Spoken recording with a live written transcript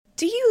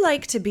Do you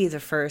like to be the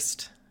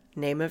first?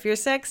 Name of your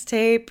sex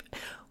tape.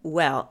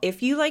 Well,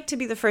 if you like to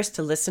be the first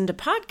to listen to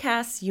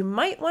podcasts, you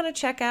might want to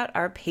check out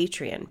our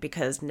Patreon,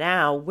 because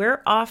now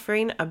we're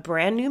offering a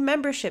brand new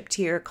membership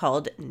tier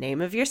called Name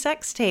of Your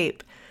Sex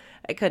Tape.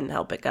 I couldn't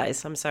help it,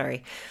 guys. I'm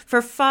sorry.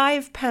 For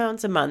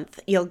 £5 a month,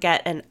 you'll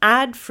get an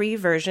ad-free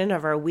version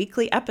of our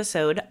weekly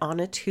episode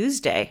on a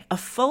Tuesday, a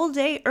full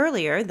day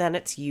earlier than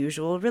its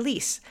usual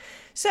release.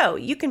 So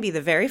you can be the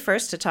very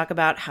first to talk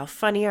about how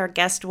funny our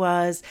guest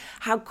was,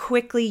 how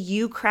quickly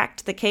you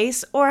cracked the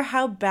case, or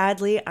how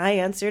badly I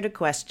answered a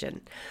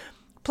question.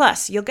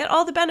 Plus, you'll get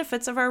all the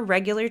benefits of our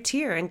regular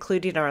tier,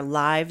 including our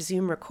live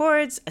Zoom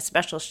records, a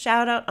special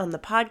shout out on the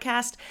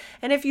podcast,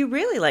 and if you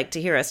really like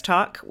to hear us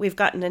talk, we've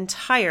got an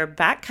entire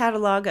back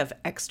catalog of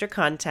extra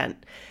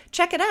content.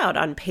 Check it out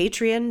on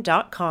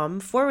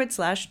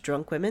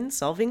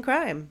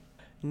patreon.com/drunkwomensolvingcrime.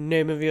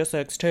 Name of your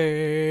sex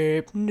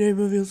tape. Name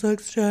of your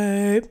sex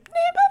tape. Name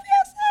of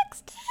your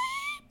sex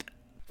tape.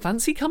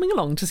 Fancy coming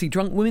along to see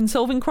Drunk Women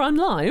Solving Crime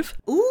live?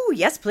 Ooh,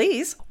 yes,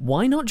 please.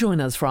 Why not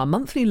join us for our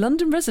monthly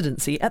London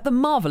residency at the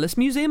Marvellous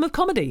Museum of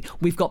Comedy?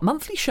 We've got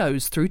monthly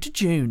shows through to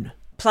June.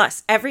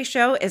 Plus, every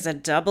show is a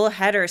double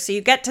header, so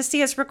you get to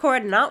see us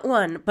record not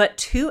one, but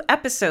 2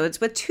 episodes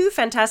with 2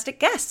 fantastic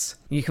guests.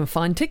 You can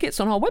find tickets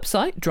on our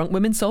website,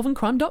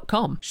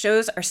 drunkwomensolvingcrime.com.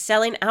 Shows are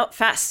selling out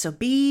fast, so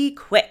be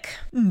quick.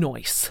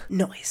 Nice.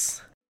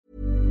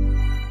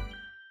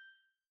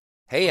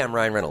 Hey, I'm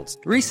Ryan Reynolds.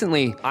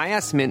 Recently, I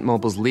asked Mint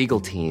Mobile's legal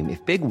team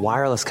if big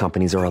wireless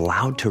companies are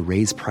allowed to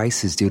raise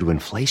prices due to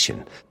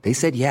inflation. They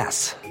said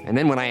yes. And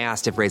then when I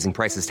asked if raising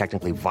prices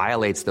technically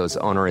violates those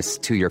onerous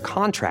 2-year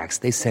contracts,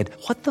 they said,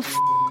 "What the f***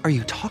 are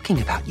you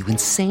talking about, you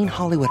insane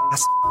Hollywood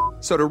ass?"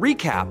 So to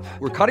recap,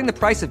 we're cutting the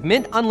price of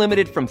Mint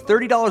Unlimited from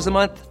 $30 a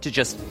month to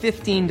just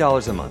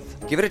 $15 a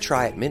month. Give it a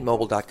try at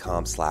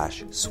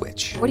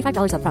mintmobile.com/switch.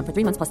 $45 up front for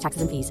 3 months plus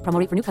taxes and fees. Promo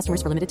rate for new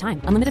customers for limited time.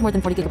 Unlimited more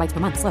than 40 gigabytes per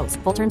month. Slows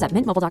full terms at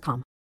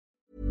mintmobile.com.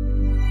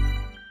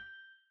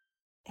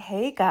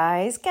 Hey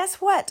guys, guess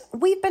what?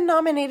 We've been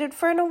nominated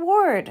for an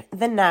award,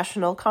 the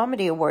National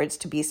Comedy Awards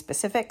to be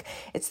specific.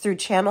 It's through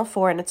Channel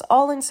 4 and it's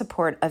all in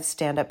support of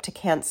Stand Up to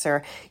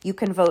Cancer. You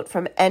can vote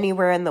from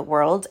anywhere in the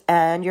world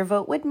and your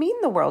vote would mean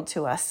the world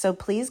to us. So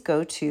please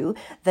go to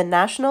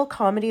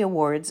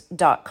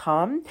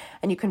thenationalcomedyawards.com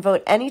and you can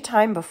vote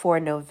anytime before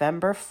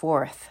November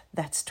 4th.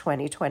 That's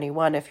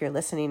 2021 if you're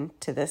listening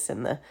to this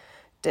in the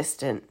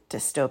distant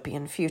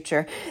dystopian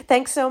future.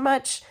 Thanks so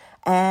much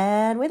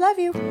and we love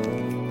you.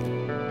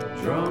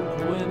 Drunk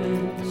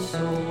women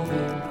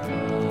solving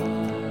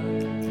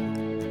crime.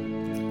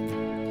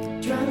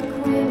 Drunk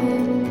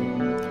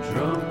women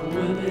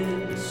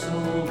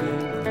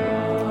solving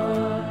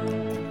crime.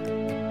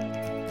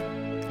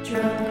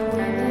 Drunk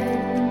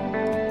women.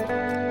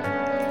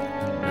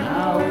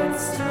 Now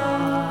it's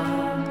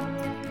time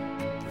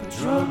for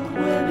drunk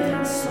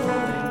women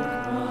solving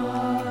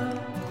crime.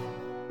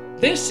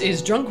 This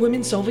is Drunk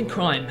Women Solving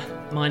Crime.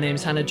 My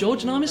name's Hannah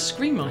George and I'm a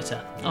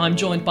screenwriter. I'm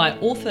joined by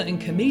author and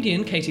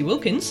comedian Katie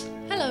Wilkins.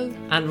 Hello.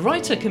 And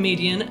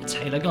writer-comedian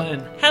Taylor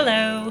Glenn.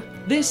 Hello.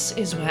 This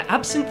is where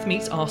absinthe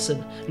meets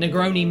arson,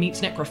 Negroni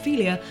meets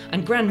necrophilia,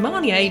 and Grand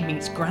Marnier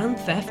meets Grand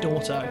Theft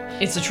Auto.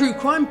 It's a true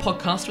crime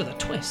podcast with a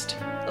twist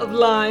of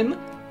lime.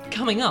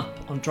 Coming up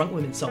on Drunk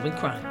Women Solving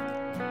Crime.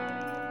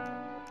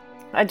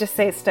 I just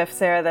say stuff,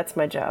 Sarah. That's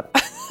my job.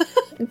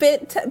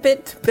 Bit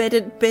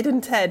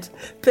and Ted.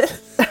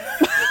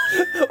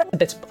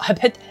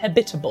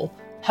 Habitable.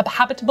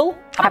 Habitable?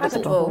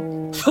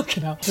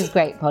 Fucking hell. This is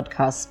great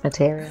podcast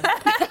material.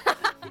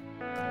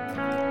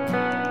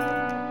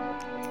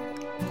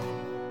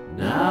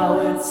 Now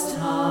it's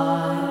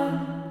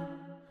time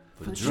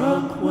for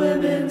drunk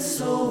women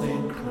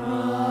solving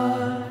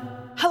crime.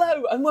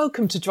 Hello and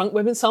welcome to Drunk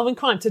Women Solving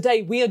Crime.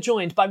 Today we are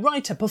joined by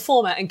writer,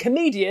 performer and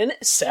comedian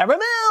Sarah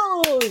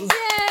Mills. Yay!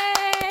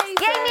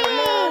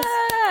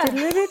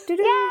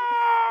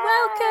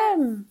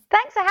 Welcome.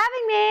 Thanks for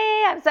having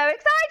me. I'm so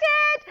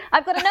excited.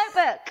 I've got a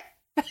notebook.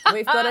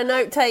 We've got a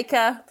note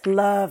taker.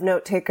 Love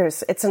note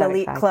takers. It's an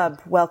elite club.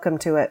 Welcome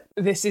to it.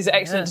 This is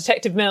excellent.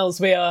 Detective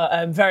Mills, we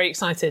are very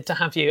excited to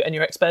have you and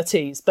your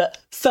expertise. But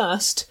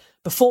first,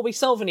 before we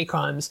solve any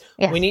crimes,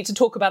 we need to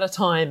talk about a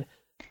time.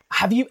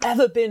 Have you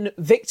ever been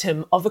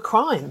victim of a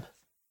crime?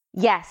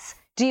 Yes.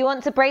 Do you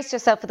want to brace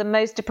yourself for the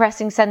most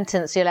depressing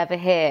sentence you'll ever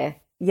hear?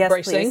 Yes,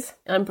 Bracing. please.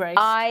 I'm braced.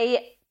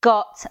 I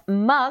got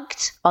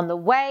mugged on the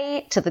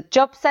way to the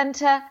job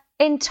centre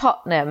in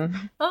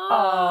Tottenham.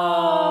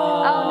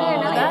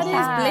 Oh no, that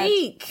sad. is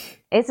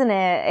bleak. Isn't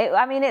it? It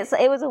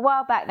was a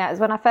while back now. It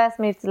was when I first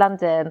moved to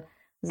London. I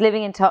was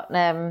living in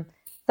Tottenham,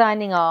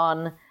 signing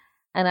on,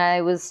 and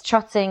I was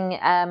trotting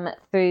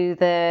through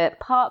the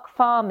Park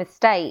Farm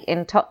estate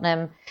in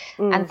Tottenham.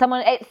 And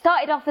it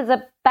started off as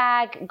a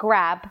bag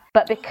grab,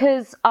 but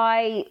because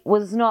I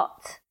was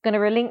not going to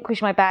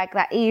relinquish my bag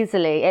that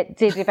easily, it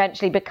did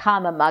eventually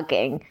become a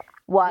mugging.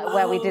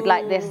 Where we did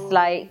like this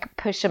like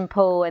push and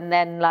pull, and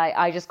then like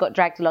I just got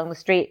dragged along the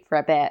street for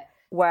a bit.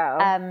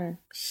 Wow.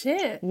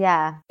 Shit.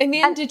 Yeah. In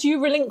the end, did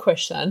you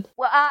relinquish then?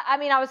 Well, I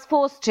mean, I was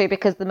forced to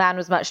because the man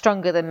was much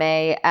stronger than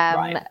me.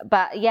 Right.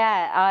 But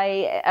yeah,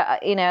 I,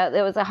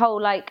 there was a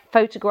whole like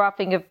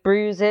photographing of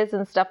bruises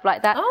and stuff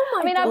like that. Oh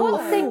my I mean, I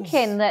was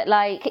thinking that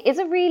like it's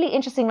a really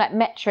interesting like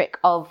metric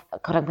of,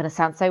 God, I'm going to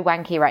sound so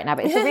wanky right now,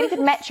 but it's a really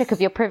good metric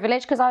of your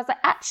privilege, because I was like,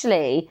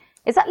 actually,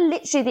 is that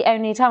literally the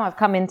only time I've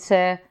come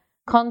into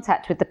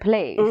contact with the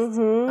police?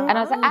 Mm-hmm. And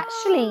I was like,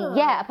 actually,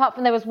 yeah, apart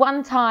from there was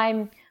one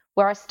time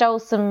where I stole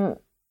some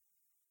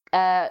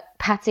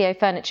patio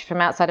furniture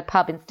from outside a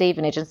pub in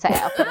Stevenage and set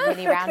it up on a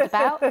mini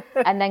roundabout,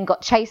 and then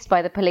got chased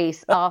by the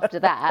police after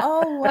that.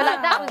 Oh, wow. But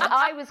like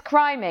I was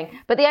criming.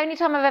 But the only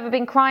time I've ever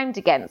been crimed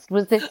against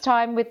was this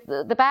time with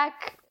the bag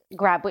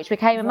grab, which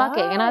became a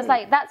mugging. And I was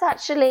like, that's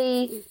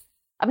actually,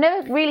 I've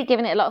never really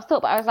given it a lot of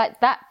thought, but I was like,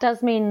 that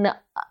does mean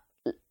that,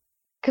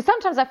 because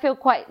sometimes I feel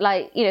quite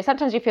like,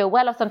 sometimes you feel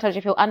well off, sometimes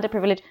you feel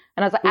underprivileged.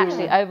 And I was like,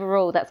 actually,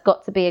 overall, that's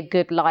got to be a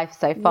good life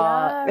so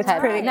far. Yeah, It's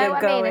pretty you know good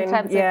what going. I mean, in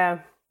terms of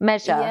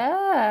measure.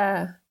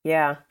 Yeah.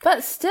 Yeah.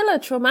 But still a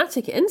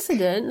traumatic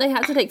incident. They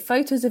had to take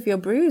photos of your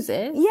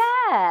bruises.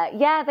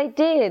 Yeah, they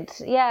did.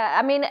 Yeah,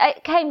 I mean,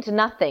 it came to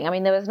nothing. I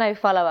mean, there was no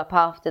follow-up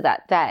after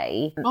that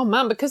day. Oh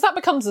man, because that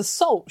becomes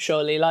assault,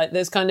 surely. Like,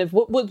 there's kind of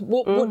what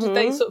did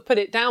they sort of put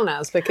it down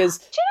as? Because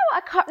Do you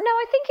know what?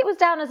 I think it was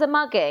down as a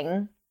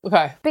mugging.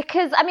 okay,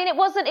 Because, I mean, it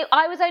wasn't,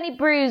 I was only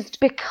bruised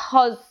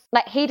because,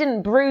 like, he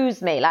didn't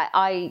bruise me. Like, now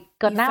I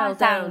fell sound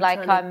down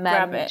like trying to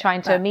grab I'm it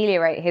trying to back.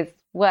 ameliorate his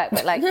work,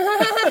 but like, He's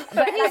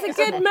a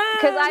good man.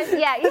 Because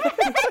if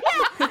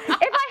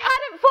I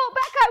hadn't fought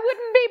back, I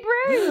wouldn't be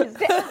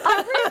bruised.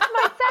 I bruised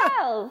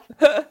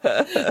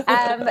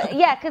myself.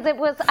 Yeah, because it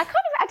was, I can't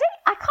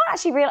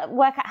actually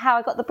work out how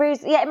I got the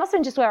bruise. Yeah, it must have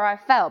been just where I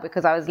fell,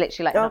 because I was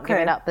literally like not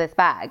giving up this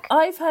bag.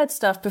 I've heard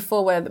stuff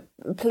before where the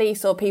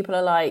police or people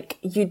are like,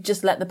 you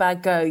just let the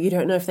bag go. You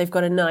don't know if they've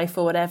got a knife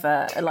or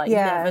whatever. Like,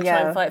 never try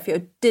and fight for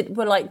you.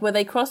 Were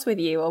they cross with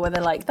you, or were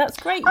they like, that's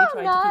great? You tried to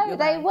keep No, your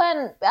they bag.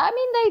 weren't. I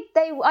mean,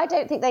 I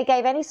don't think they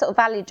gave any sort of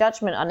value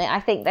judgment on it. I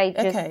think they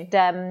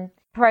just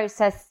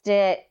processed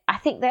it. I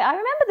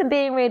remember them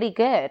being really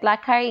good.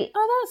 Like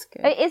Oh, that's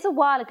good. it is a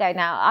while ago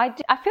now. I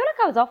feel like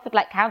I was offered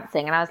like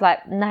counselling, and I was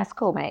like, nah, it's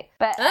cool, mate.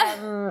 But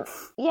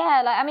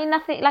yeah, like, I mean,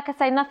 nothing. Like I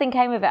say, nothing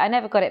came of it. I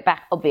never got it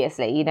back.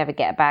 Obviously, you never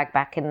get a bag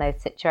back in those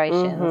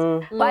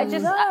situations. But I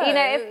just,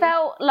 it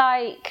felt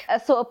like a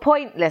sort of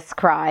pointless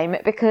crime,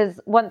 because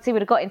once he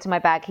would have got into my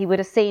bag, he would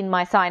have seen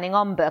my signing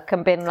on book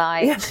and been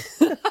like,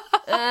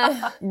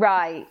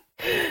 right.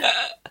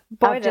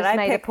 Boy, I've did just I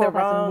made a pick poor the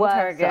person wrong worse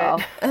target.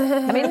 off.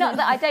 I mean, not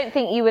that I don't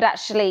think you would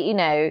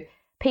actually,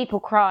 people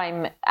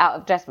crime out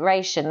of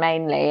desperation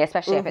mainly,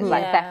 especially if it's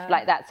like theft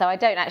like that. So I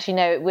don't actually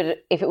know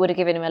if it would have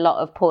given him a lot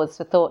of pause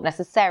for thought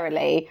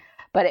necessarily,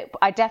 but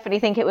I definitely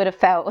think it would have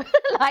felt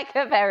like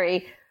a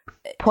very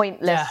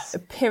pointless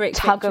Pyrrhic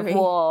tug victory. of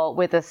war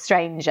with a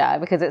stranger,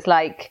 because it's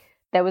like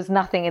there was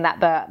nothing in that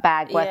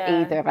bag worth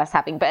either of us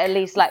having. But at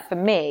least, like, for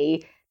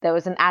me, there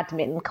was an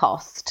admin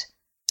cost.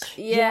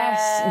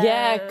 yes,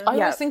 yeah. I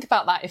always think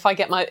about that. If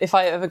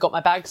I ever got my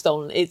bag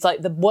stolen, it's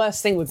like the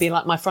worst thing would be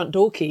like my front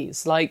door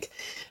keys, like,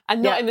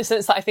 and not in the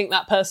sense that I think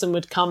that person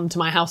would come to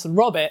my house and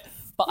rob it,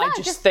 but I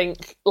just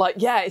think like,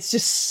 it's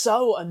just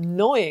so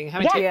annoying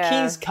having to get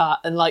keys cut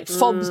and like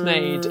fobs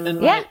made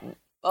and like,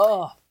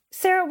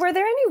 Sarah, were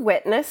there any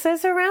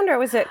witnesses around, or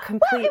was it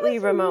completely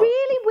remote?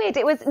 Really weird.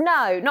 It was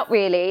not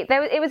really.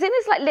 It was in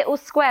this like little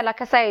square,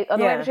 like I say, on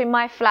the way between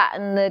my flat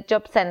and the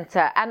job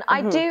centre. And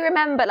I do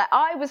remember, like,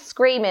 I was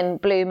screaming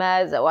Blue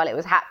Murder while it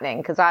was happening,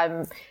 because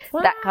I'm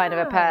that kind of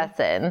a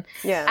person.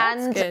 Yeah,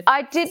 and that's good.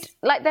 I did,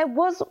 like, there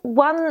was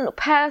one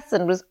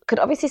person could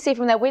obviously see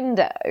from their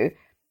window,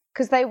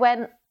 because they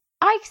went,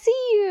 I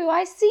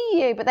see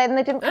you, but then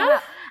they didn't come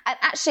out. And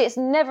actually, it's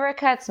never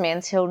occurred to me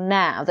until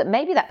now that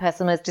maybe that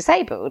person was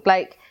disabled.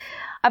 Like,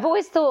 I've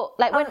always thought,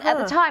 like, when at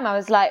the time I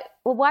was like,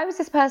 well, why was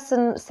this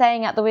person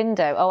saying out the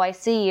window, oh, I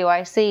see you,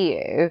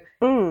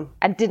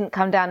 and didn't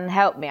come down and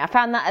help me? I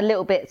found that a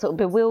little bit sort of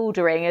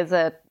bewildering as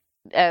a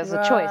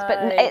choice, but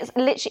it's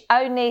literally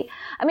only,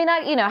 I mean,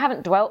 I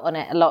haven't dwelt on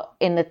it a lot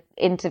in the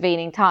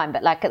intervening time,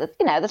 but like at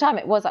the time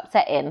it was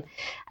upsetting,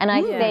 and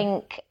I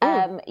think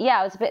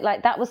I was a bit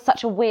like, that was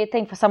such a weird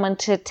thing for someone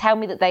to tell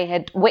me that they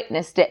had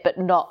witnessed it but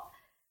not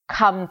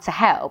come to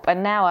help,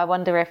 and now I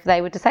wonder if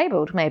they were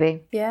disabled,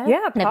 maybe. Yeah,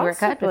 Never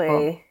occurred before.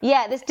 possibly.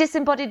 Yeah, this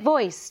disembodied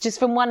voice just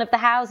from one of the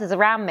houses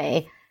around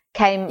me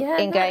came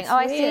in going, oh,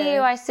 I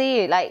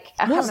see you. Like,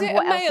 I can't Was it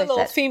remember a what else male they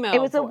or said. female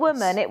It was a voice?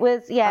 woman. It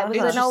was, it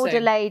was an older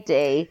Interesting.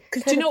 lady.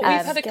 Because do you know what,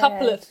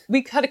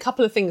 we've had a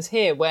couple of things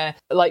here where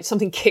like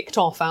something kicked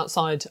off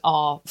outside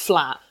our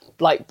flat,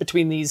 like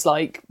between these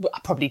like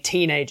probably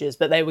teenagers,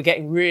 but they were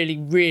getting really,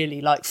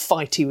 really like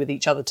fighty with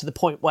each other to the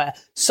point where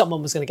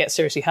someone was going to get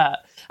seriously hurt.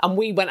 And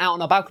we went out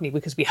on our balcony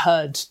because we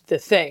heard the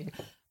thing.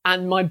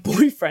 and my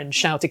boyfriend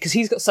shouted, because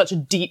he's got such a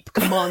deep,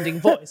 commanding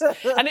voice.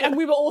 And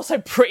we were also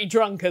pretty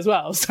drunk as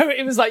well. So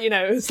it was like,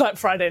 it was like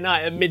Friday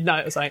night at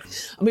midnight or something.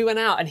 And we went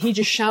out and he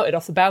just shouted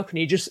off the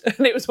balcony,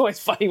 and it was always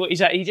funny what he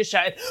shouted. He just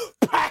shouted,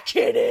 "Pack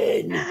it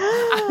in!"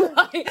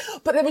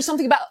 But there was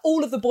something about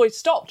all of the boys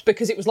stopped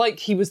because it was like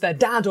he was their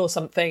dad or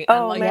something.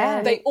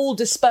 And they all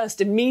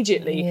dispersed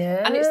immediately.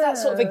 Yeah. And it's that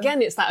sort of,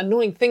 again, it's that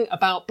annoying thing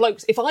about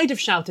blokes. If I'd have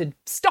shouted,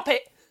 "Stop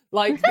it!"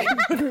 Like,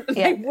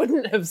 they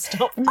wouldn't have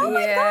stopped me. Oh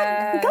my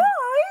God,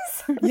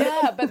 guys!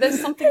 Yeah, but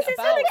there's something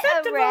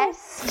about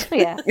arrest.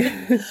 Yeah.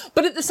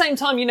 But at the same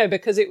time,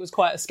 because it was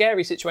quite a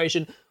scary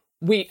situation,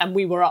 we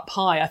were up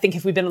high. I think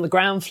if we'd been on the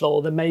ground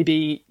floor, then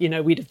maybe,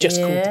 we'd have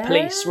just called the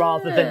police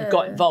rather than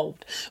got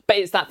involved. But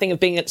it's that thing of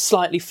being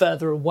slightly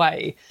further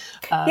away.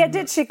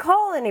 Did she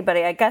call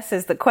anybody, I guess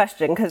is the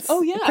question, because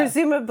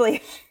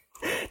presumably...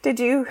 Did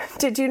you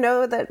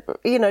know that,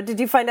 did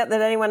you find out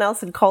that anyone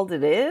else had called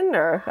it in,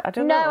 or I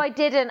don't know? No, I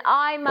didn't.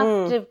 I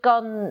must have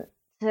gone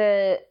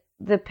to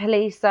the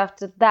police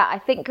after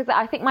that. Because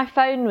I think my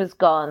phone was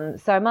gone.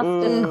 So I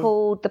must have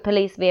called the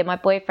police via my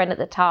boyfriend at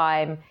the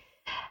time,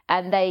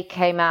 and they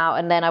came out,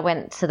 and then I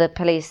went to the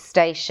police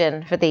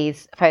station for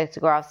these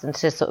photographs and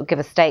to sort of give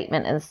a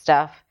statement and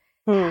stuff.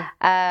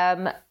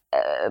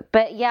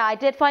 But yeah, I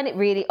did find it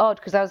really odd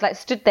because I was like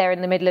stood there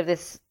in the middle of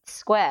this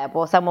square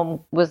while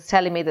someone was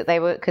telling me that they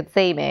could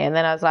see me, and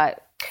then I was like,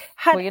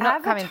 well, you're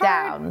not coming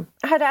down.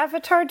 Had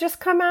Avatar just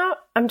come out?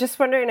 I'm just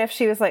wondering if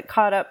she was like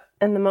caught up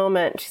in the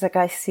moment. She's like,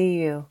 I see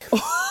you.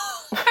 I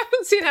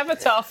haven't seen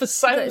Avatar for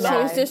so long.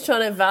 She was just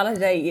trying to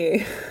validate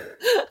you.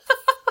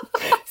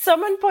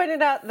 Someone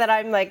pointed out that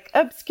I'm like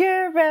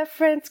obscure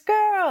reference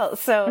girl,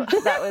 so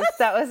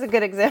that was a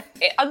good example.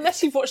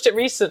 Unless you've watched it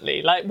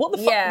recently, like what the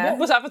fuck? What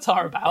was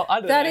Avatar about? I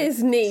don't know. That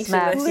is niche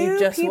unless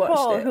you've just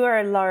watched it. Who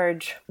are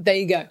large. There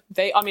you go.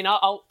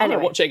 I'll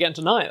watch it again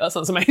tonight. That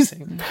sounds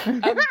amazing.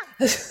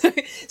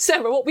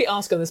 Sarah, what we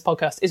ask on this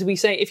podcast is we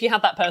say if you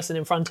had that person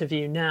in front of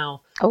you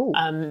now,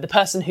 the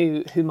person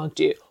who mugged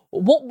you.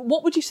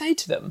 What would you say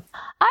to them?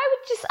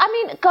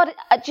 God,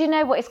 do you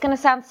know what? It's going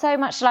to sound so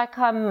much like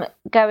I'm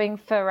going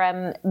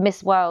for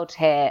Miss World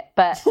here,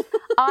 but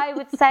I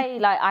would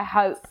say, I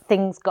hope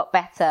things got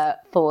better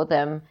for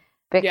them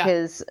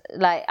because,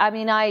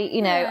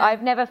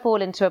 I've never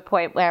fallen to a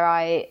point where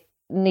I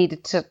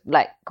needed to,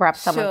 grab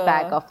someone's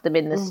bag off them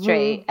in the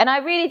street. And I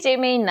really do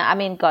mean that. I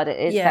mean, God, it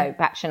is so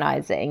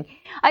patronising.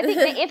 I think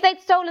that if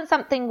they'd stolen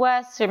something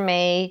worse from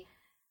me,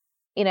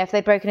 if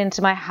they'd broken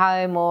into my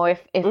home or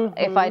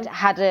if I'd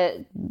had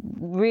a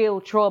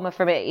real trauma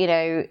from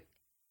it,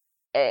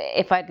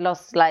 if I'd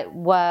lost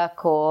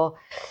work or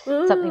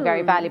something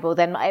very valuable,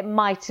 then it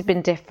might have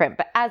been different.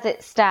 But as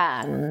it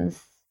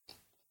stands,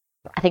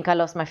 I think I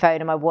lost my phone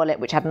and my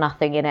wallet, which had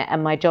nothing in it,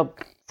 and my job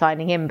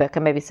signing in book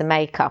and maybe some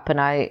makeup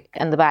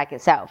and the bag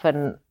itself.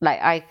 And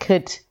I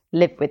could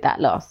live with that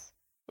loss.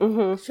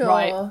 Mm-hmm. Sure.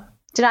 Right.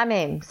 Do you know what I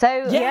mean? So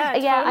totally.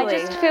 I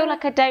just feel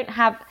like I don't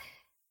have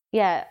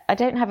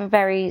a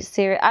very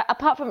serious...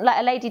 apart from,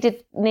 a lady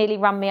did nearly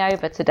run me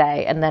over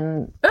today and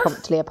then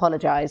promptly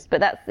apologised.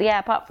 But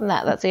apart from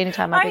that, that's the only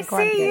time I've been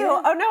I see you.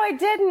 Oh, no, I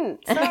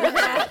didn't. Sorry.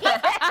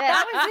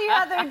 That was the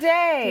other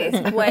day.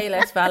 It's way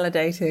less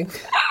validating.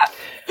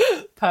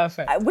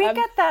 Perfect. We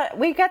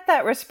get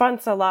that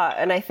response a lot,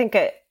 and I think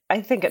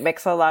it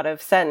makes a lot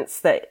of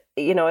sense that,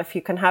 if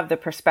you can have the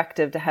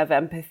perspective to have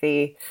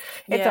empathy,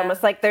 it's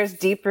almost like there's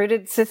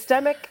deep-rooted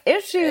systemic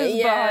issues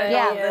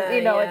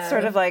behind all this. It's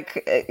sort of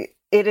like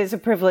it is a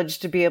privilege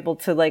to be able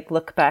to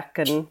look back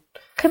and...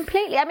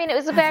 Completely. I mean, it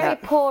was a very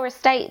poor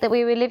estate that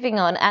we were living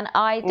on, and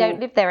I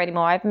don't live there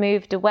anymore. I've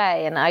moved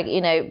away, and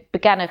I,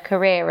 began a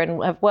career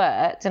and have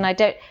worked, and I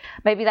don't...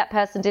 Maybe that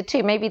person did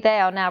too. Maybe they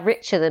are now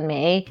richer than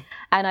me,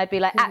 and I'd be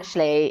like,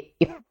 actually,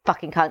 you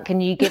fucking cunt,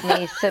 can you give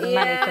me some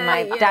money for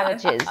my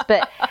damages?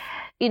 But...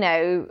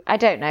 I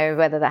don't know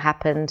whether that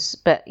happened,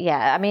 but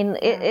I mean,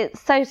 it's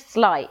so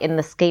slight in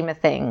the scheme of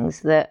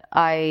things that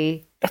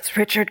It's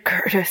Richard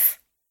Curtis.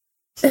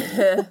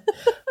 But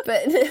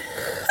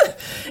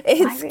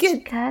it's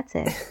good.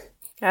 Curtis.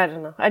 I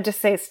don't know. I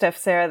just say stuff,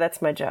 Sarah.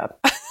 That's my job.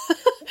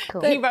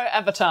 Cool. He wrote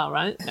Avatar,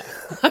 right? No.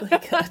 Oh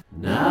my God.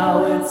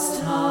 Now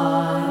it's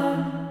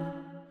time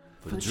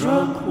for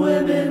Drunk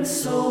Women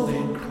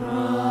Solving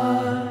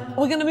Crime.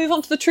 We're going to move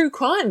on to the true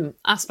crime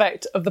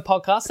aspect of the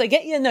podcast. So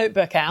get your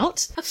notebook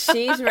out.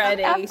 She's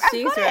ready.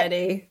 She's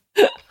ready.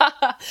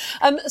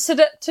 So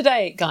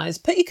today, guys,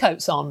 put your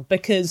coats on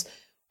because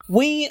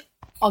we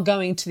are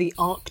going to the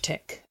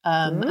Arctic.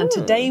 And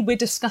today we're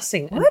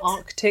discussing an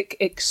Arctic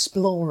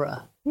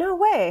explorer. No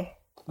way.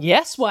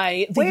 Yes,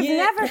 way. We've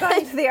never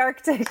gone to the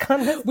Arctic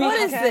on this podcast. What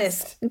is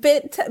this?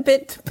 Bid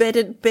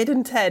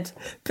and Ted.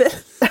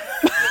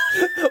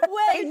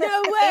 Wait,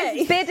 no way.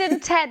 Is Bid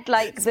and Ted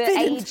the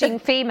aging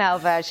female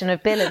version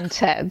of Bill and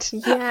Ted?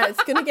 Yeah,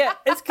 it's gonna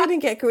get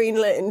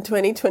greenlit in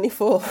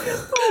 2024.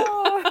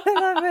 Oh, I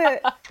love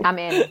it. I'm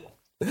in.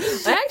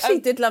 I actually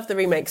did love the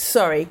remake.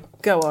 Sorry,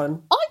 go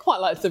on. I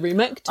quite liked the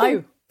remake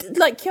too.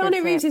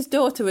 Keanu Reeves'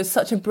 daughter was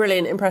such a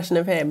brilliant impression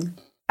of him.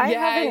 I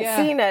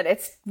haven't seen it.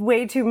 It's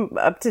way too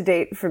up to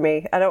date for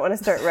me. I don't want to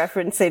start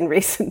referencing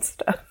recent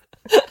stuff.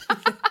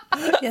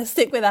 Yeah,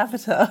 stick with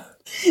Avatar.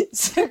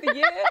 So the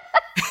year...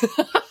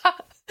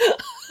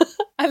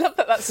 I love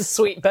that that's a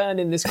sweet burn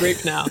in this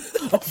group now.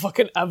 Oh,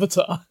 fucking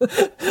Avatar. I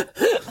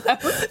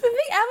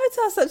think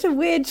Avatar's such a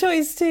weird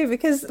choice too,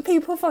 because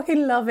people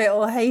fucking love it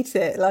or hate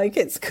it. Like,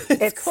 it's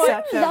quite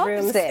such a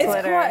room splitter.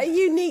 It's quite a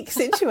unique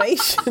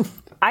situation.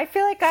 I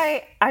feel like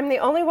I'm the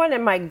only one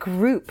in my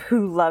group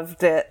who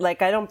loved it.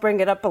 Like, I don't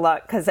bring it up a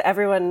lot because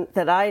everyone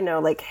that I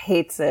know, like,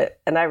 hates it,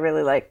 and I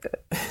really liked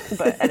it.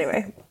 But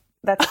anyway,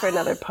 that's for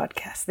another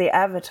podcast, the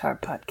Avatar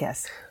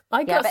podcast.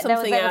 I got but no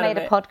one's ever made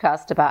a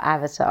podcast about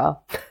Avatar.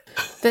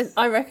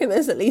 I reckon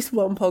there's at least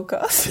one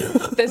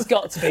podcast. There's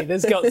got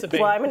to be.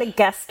 Well, I'm going to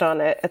guest on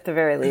it at the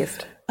very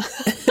least.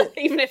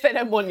 Even if they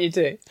don't want you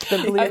to.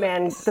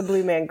 The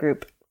Blue Man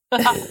Group.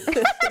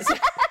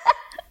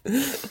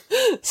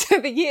 So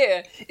the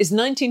year is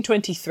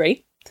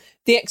 1923.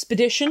 The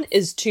expedition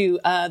is to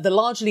the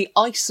largely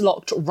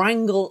ice-locked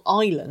Wrangel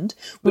Island,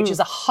 which is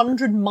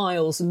 100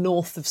 miles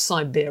north of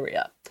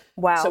Siberia.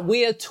 Wow. So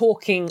we are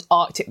talking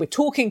Arctic, we're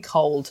talking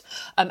cold,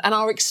 and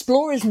our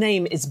explorer's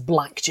name is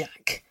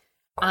Blackjack.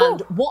 Cool.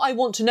 And what I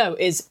want to know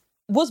is,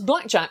 was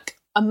Blackjack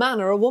a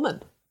man or a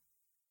woman?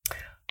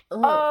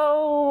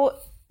 Oh,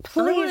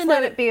 please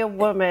let it be a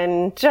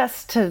woman,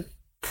 just to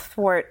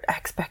thwart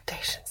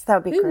expectations.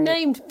 That would be great. Who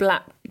named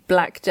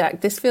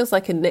Blackjack? This feels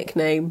like a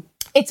nickname.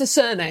 It's a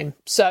surname,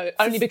 so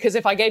only because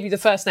if I gave you the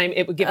first name,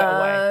 it would give it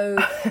away.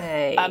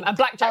 Okay. And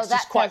Blackjack's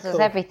just quite cool.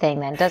 That everything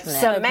then, doesn't it?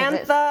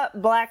 Samantha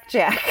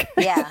Blackjack.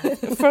 Yeah.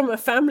 From a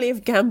family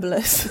of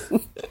gamblers.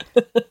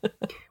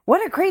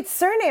 What a great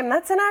surname.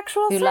 That's an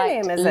actual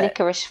surname, is it?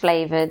 Licorice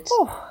flavoured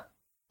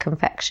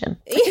confection.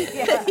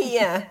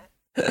 Yeah.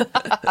 I'm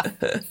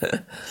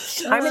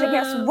going to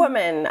guess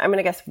woman.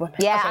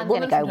 Yeah, I'm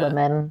going to go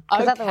woman.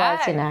 Because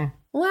otherwise, you know.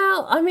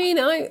 Well, I mean,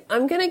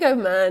 I'm going to go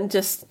man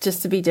just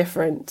to be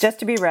different. Just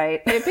to be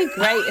right. It'd be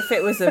great if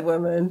it was a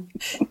woman.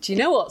 Do you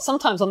know what?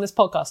 Sometimes on this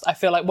podcast, I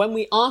feel like when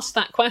we ask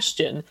that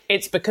question,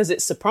 it's because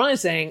it's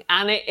surprising,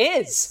 and it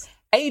is.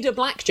 Ada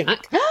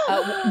Blackjack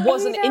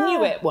was an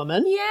Inuit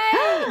woman.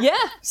 Yeah.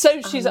 So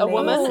she's a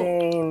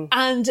woman.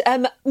 And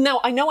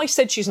now, I know I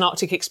said she's an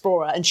Arctic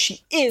explorer, and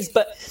she is,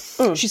 but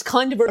she's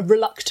kind of a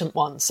reluctant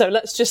one. So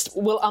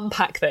we'll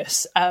unpack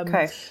this.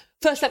 Okay.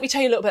 First, let me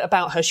tell you a little bit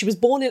about her. She was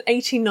born in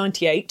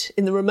 1898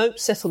 in the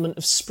remote settlement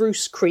of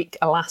Spruce Creek,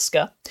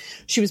 Alaska.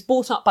 She was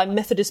brought up by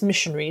Methodist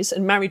missionaries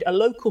and married a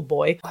local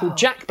boy called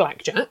Jack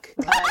Blackjack.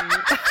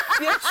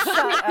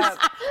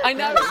 I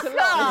know, it's a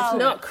lot. It's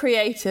not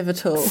creative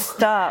at all.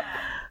 Stop.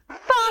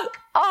 Fuck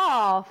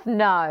off.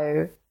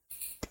 No.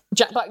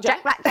 Jack Blackjack?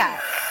 Jack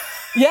Blackjack.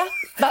 Yeah,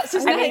 that's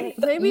his name.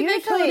 Maybe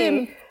they called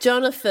him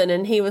Jonathan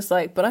and he was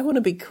like, but I want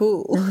to be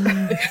cool.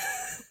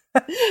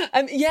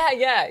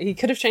 Yeah, he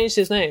could have changed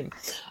his name.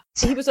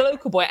 He was a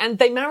local boy, and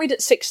they married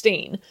at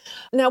 16.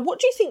 Now, what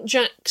do you think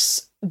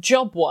Jack's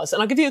job was?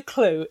 And I'll give you a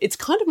clue. It's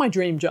kind of my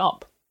dream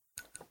job.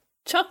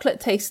 Chocolate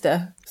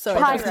taster. Sorry,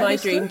 that's my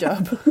dream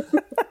job.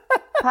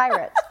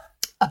 Pirate.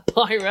 A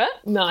pirate?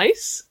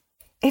 Nice.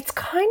 It's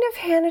kind of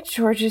Hannah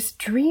George's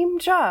dream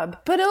job.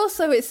 But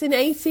also it's in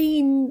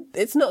 18...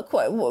 It's not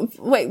quite...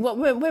 Wait,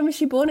 when was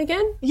she born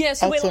again? Yeah,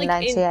 so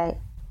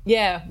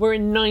 1898. We're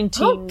in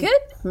 19... Oh,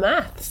 good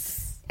maths.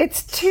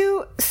 It's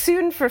too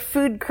soon for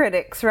food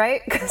critics,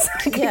 right? Because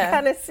I can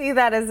kind of see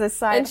that as a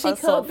side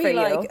hustle for you.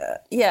 And she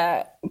can't be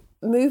like,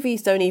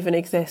 movies don't even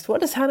exist.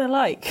 What does Hannah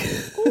like?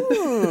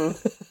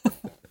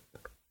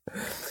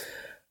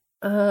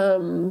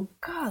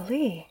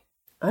 Golly.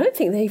 I don't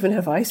think they even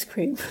have ice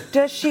cream.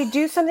 Does she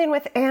do something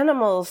with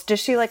animals? Does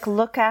she, like,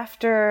 look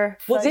after...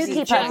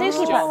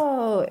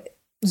 Zookeeper.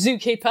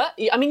 Zookeeper.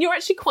 I mean, you're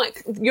actually quite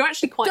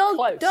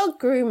close. Dog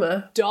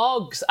groomer.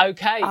 Dogs.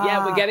 Okay.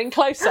 Yeah, we're getting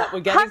closer.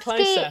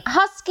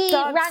 Husky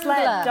dog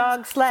wrangler.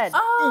 Dog sled.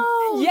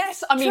 Oh.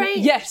 Yes. I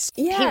mean, yes.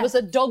 Yeah. He was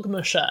a dog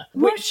musher.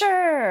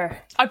 Musher.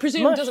 I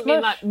presume it doesn't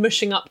mean like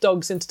mushing up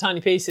dogs into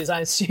tiny pieces. I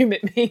assume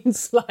it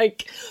means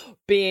like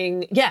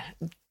being,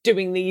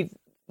 doing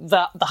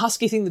the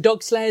husky thing, the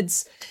dog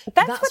sleds.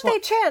 That's what they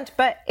chant,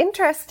 but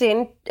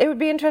interesting. It would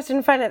be interesting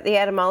to find out the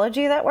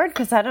etymology of that word,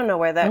 because I don't know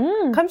where that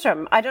comes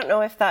from. I don't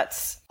know if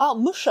that's... Oh,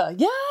 musher,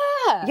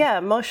 yeah. Yeah,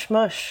 mush.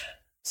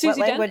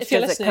 Susie what Dent, language if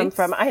you're does listening. it come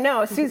from? I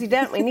know, Susie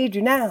Dent, we need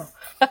you now.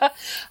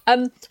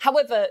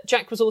 However,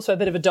 Jack was also a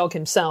bit of a dog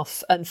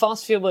himself, and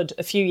fast forward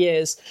a few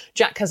years,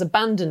 Jack has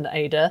abandoned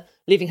Ada,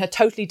 leaving her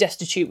totally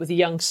destitute with a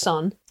young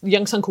son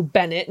called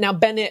Bennett. Now,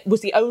 Bennett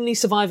was the only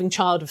surviving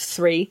child of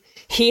 3.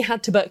 He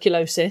had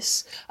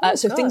tuberculosis,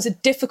 so things are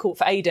difficult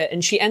for Ada,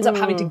 and she ends up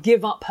having to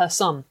give up her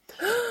son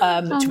to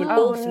an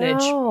orphanage.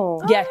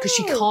 No. Yeah, because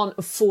she can't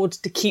afford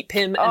to keep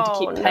him and to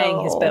keep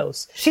paying his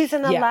bills. She's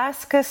in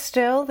Alaska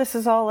still? This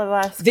is all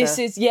Alaska? This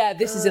is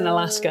in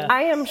Alaska.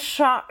 I am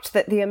shocked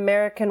that the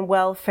American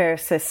welfare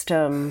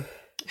system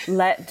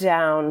let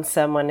down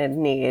someone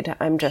in need.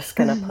 I'm just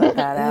going to put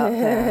that out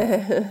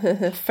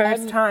there.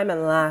 First time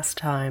and last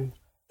time.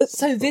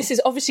 So this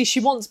is obviously she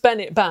wants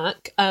Bennett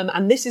back,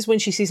 and this is when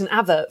she sees an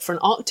advert for an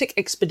Arctic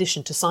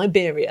expedition to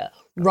Siberia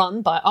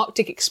run by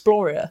Arctic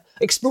explorer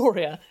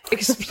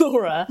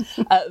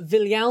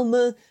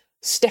Vilhjalmur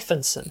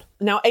Stefansson.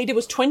 Now, Ada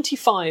was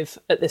 25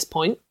 at this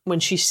point when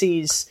she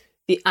sees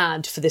the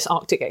ad for this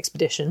Arctic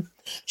expedition.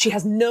 She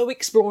has no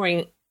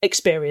exploring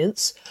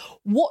experience.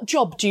 What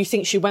job do you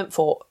think she went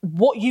for?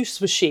 What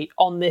use was she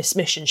on this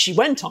mission? She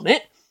went on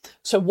it,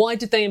 so why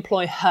did they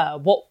employ her?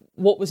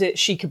 What was it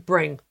she could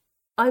bring?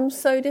 I'm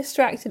so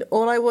distracted.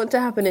 All I want to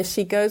happen is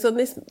she goes on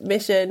this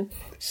mission,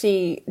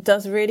 she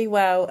does really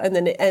well, and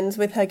then it ends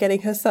with her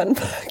getting her son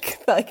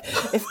back. Like,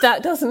 if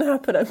that doesn't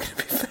happen, I'm going to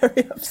be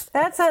very upset.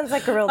 That sounds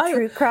like a real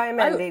true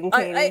crime ending,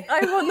 Katie.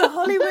 I want the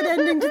Hollywood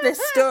ending to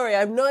this story.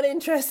 I'm not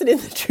interested in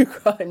the true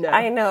crime now.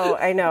 I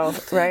know,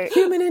 right?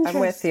 Human interest.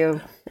 I'm with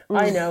you.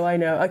 I know.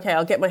 Okay,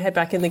 I'll get my head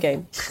back in the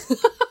game.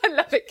 I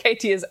love it.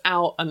 Katie is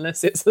out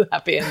unless it's a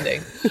happy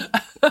ending.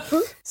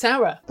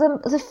 Sarah?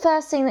 The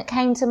first thing that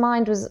came to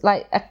mind was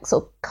like a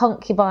sort of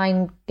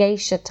concubine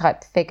geisha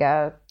type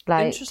figure.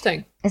 Like,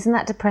 interesting. Isn't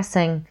that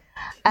depressing?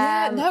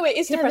 No, it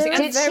is depressing.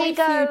 Did very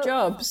few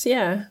jobs,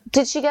 yeah.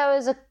 Did she go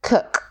as a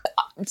cook?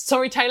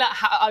 Sorry, Taylor,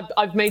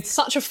 I've made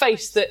such a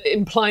face that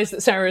implies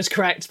that Sarah is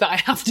correct that I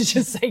have to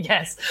just say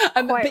yes.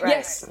 But right.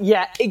 Yes,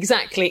 yeah,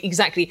 exactly.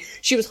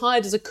 She was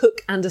hired as a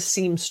cook and a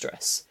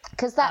seamstress.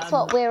 Because that's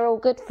what we're all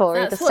good for,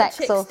 either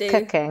sex or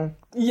cooking.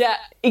 Yeah,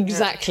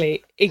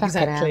 exactly.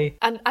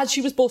 And as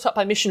she was brought up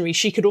by missionaries,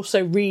 she could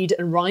also read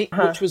and write,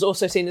 which was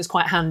also seen as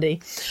quite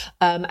handy.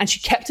 And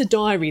she kept a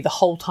diary the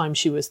whole time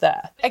she was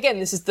there. Again,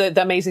 this is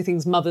the amazing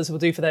things mothers will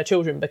do for their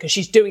children, because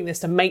she's doing this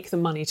to make the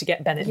money to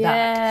get Bennett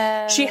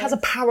back. She has a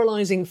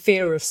paralysing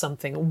fear of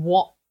something.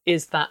 What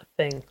is that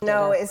thing?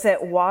 No, is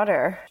it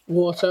water?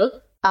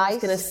 Water?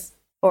 Ice? Ice.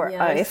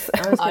 I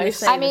was going to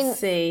say the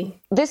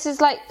sea. This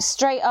is like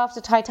straight after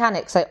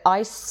Titanic, so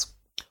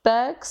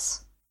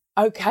icebergs.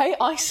 Okay,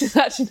 ice is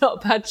actually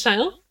not a bad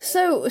shout.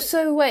 So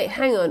wait,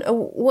 hang on.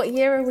 What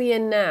year are we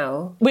in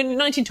now? We're in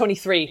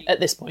 1923 at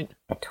this point.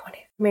 20.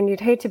 I mean, you'd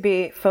hate to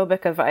be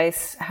phobic of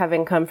ice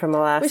having come from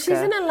Alaska. Well,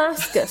 she's in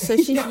Alaska, so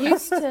she's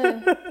used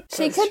to...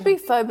 She could be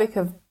phobic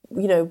of,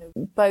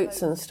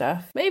 boats and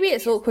stuff. Maybe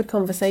it's awkward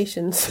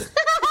conversations.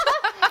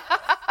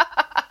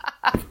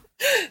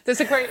 There's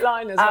a great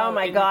line as well. Oh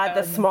my God,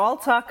 the small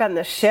talk on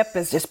the ship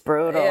is just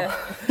brutal. Yeah.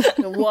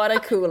 The water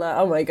cooler,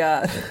 oh my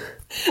God.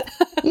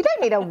 You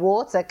don't need a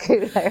water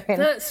cooler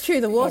That's true,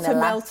 the water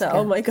melter,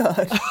 oh my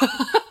God.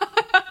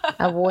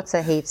 A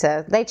water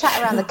heater. They chat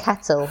around the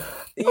kettle.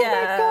 Yeah. Oh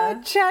my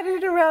God,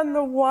 chatted around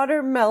the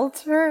water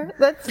melter.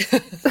 That's...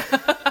 It's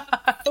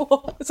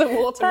a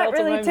water that melter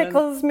really moment.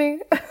 Tickles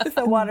me. It's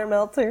a water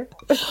melter.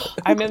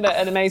 I remember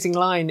an amazing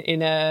line in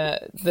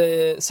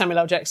the Samuel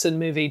L. Jackson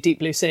movie, Deep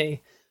Blue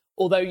Sea.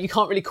 Although you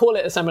can't really call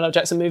it a Samuel L.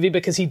 Jackson movie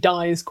because he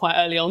dies quite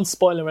early on.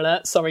 Spoiler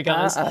alert. Sorry,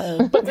 guys.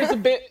 But there's a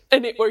bit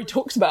in it where he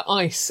talks about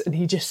ice, and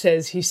he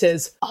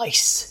says,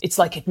 ice. It's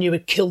like it knew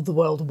it killed the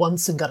world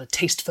once and got a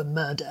taste for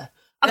murder.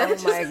 And oh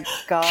my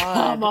God.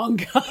 Come on,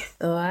 guys.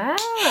 Wow.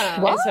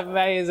 It's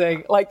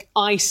amazing. Like,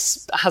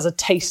 ice has a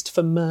taste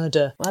for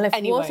murder. Well, if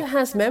water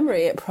has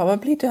memory, it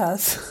probably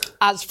does.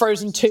 As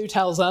Frozen 2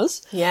 tells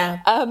us.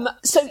 Yeah.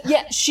 So,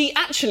 yeah, she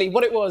actually,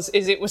 what it was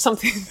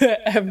something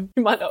that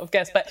you might not have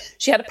guessed, but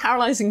she had a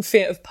paralysing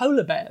fear of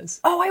polar bears.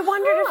 Oh, I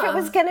wondered if it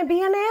was going to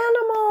be an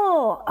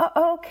animal.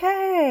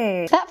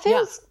 Okay. That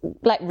feels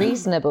like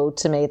reasonable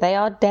to me. They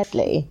are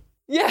deadly.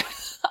 Yeah,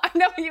 I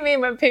know what you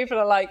mean when people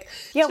are like...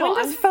 Yeah, when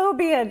does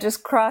phobia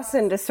just cross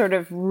into sort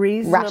of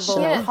reasonable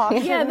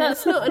caution? Yeah,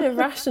 that's not an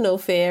irrational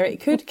fear. It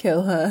could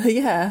kill her,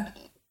 yeah.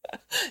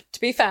 To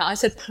be fair, I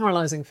said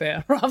paralysing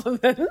fear rather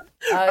than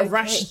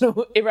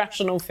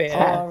irrational fear.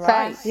 All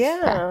right,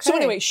 yeah. So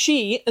anyway,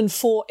 she and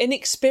 4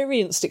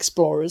 inexperienced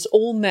explorers,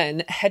 all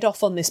men, head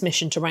off on this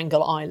mission to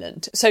Wrangel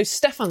Island. So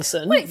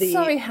Stefansson... Wait,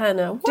 sorry,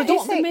 Hannah. What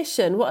is the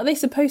mission? What are they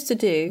supposed to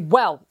do?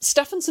 Well,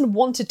 Stefansson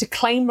wanted to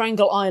claim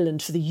Wrangel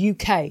Island for the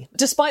UK,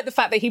 despite the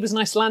fact that he was an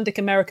Icelandic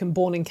American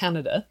born in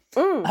Canada.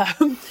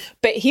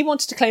 But he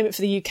wanted to claim it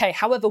for the UK.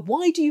 However,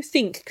 why do you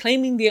think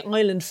claiming the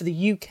island for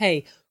the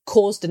UK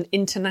caused an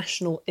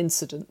international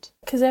incident?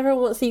 Because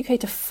everyone wants the UK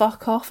to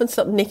fuck off and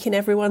stop nicking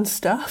everyone's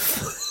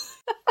stuff.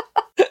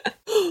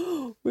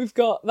 We've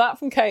got that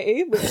from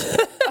Katie.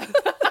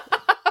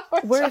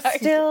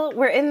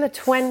 We're in the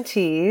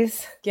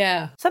 20s.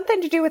 Yeah.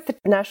 Something to do with the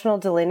national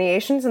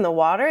delineations in the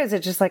water? Is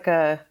it just like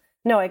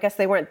no, I guess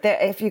they weren't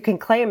there. If you can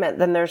claim it,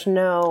 then there's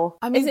no...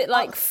 Is it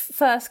like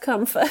first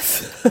come,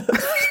 first?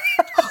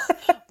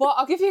 Well,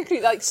 I'll give you a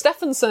clue. Like,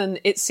 Stefansson,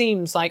 it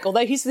seems like,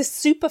 although he's this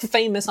super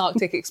famous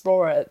Arctic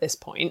explorer at this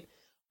point,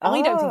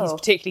 I don't think he's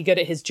particularly good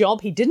at his job.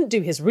 He didn't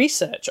do his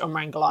research on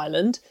Wrangel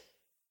Island.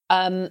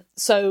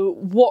 So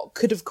what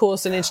could have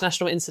caused an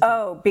international incident?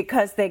 Oh,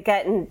 because they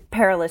get in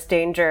perilous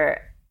danger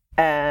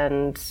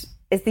and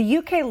is the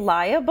UK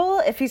liable?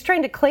 If he's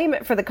trying to claim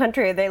it for the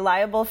country, are they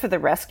liable for the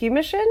rescue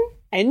mission?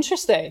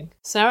 Interesting.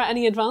 Sarah,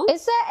 any advance?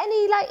 Is there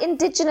any like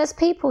indigenous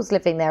peoples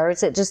living there, or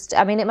is it just?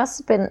 I mean, it must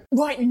have been.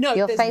 Right, no.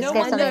 Your face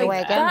gets on the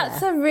way again.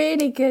 That's a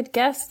really good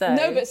guess, though.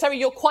 No, but Sarah,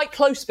 you're quite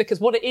close because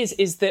what it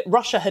is that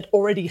Russia had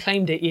already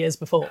claimed it years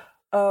before.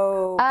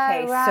 Oh,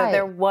 okay.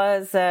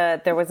 right.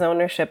 So there was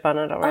ownership on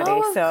it already.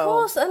 Oh, of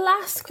course,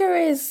 Alaska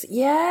is.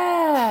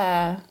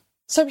 Yeah.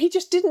 So he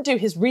just didn't do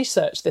his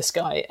research, this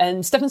guy.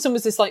 And Stephenson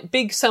was this like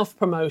big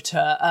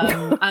self-promoter.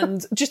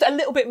 And just a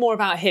little bit more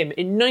about him.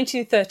 In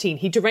 1913,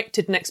 he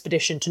directed an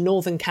expedition to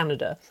northern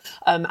Canada.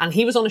 And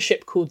he was on a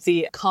ship called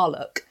the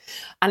Karluk.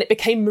 And it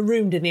became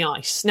marooned in the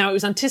ice. Now, it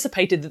was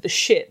anticipated that the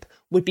ship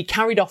would be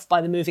carried off by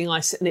the moving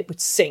ice and it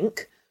would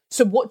sink.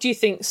 So what do you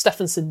think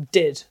Stephenson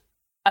did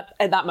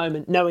at that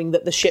moment, knowing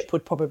that the ship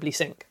would probably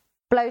sink?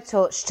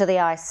 Blowtorch to the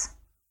ice.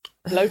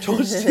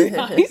 Blowtorch to the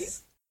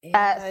ice?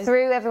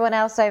 Threw everyone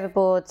else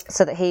overboard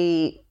so that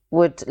he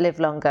would live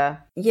longer.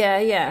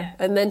 Yeah.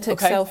 And then took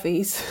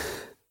selfies.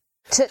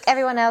 Took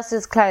everyone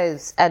else's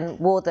clothes and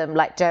wore them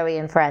like Joey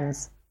and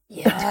Friends.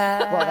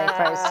 Yeah. While they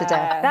froze to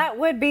death. That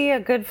would be a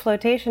good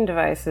flotation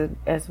device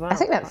as well. I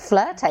think that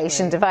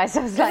flirtation device.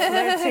 I was like,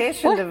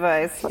 flirtation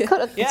device. What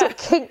kind of sort of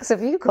kinks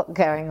have you got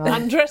going on?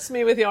 Undress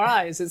me with your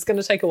eyes. It's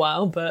going to take a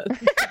while, but...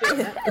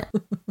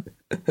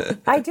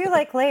 I do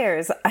like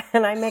layers,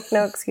 and I make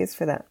no excuse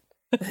for that.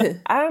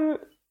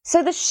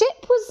 So the ship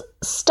was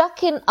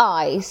stuck in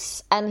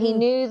ice, and he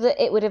knew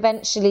that it would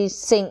eventually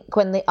sink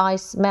when the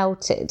ice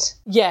melted.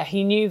 Yeah,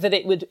 he knew that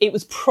it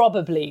was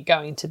probably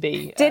going to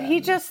be... Did he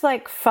just,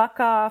 like, fuck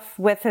off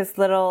with his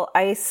little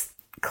ice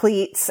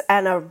cleats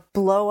and a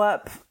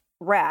blow-up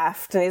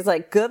raft? And he's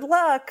like, good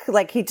luck.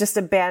 Like, he just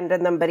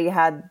abandoned them, but he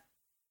had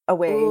a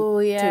way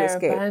to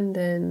escape.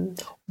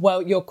 Abandoned.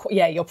 Well, you're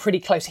pretty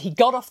close. He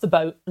got off the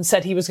boat and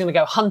said he was going to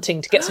go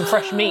hunting to get some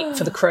fresh meat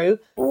for the crew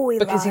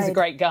because he's a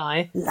great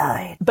guy.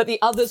 Lied. But the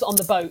others on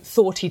the boat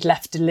thought he'd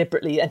left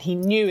deliberately and he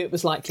knew it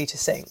was likely to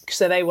sink.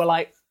 So they were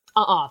like,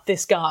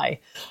 this guy.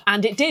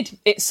 And it did.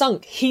 It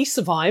sunk. He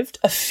survived.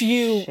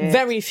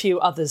 Very few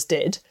others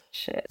did.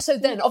 Shit. So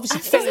then, obviously,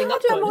 It's failing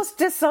not the most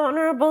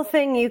dishonorable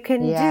thing you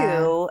can do.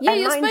 Yeah, and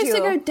you're supposed to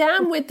go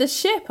down with the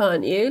ship,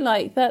 aren't you?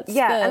 Like, that's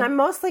and I'm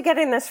mostly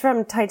getting this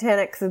from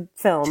Titanic, the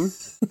film,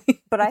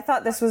 but I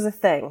thought this was a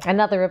thing.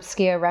 Another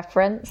obscure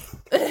reference.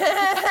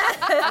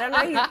 I don't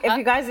know if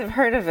you guys have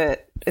heard of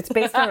it. It's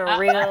based on a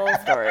real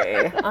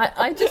story.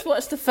 I just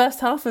watched the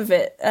first half of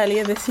it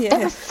earlier this year.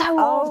 It was so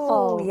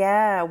awful. Oh,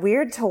 yeah.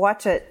 Weird to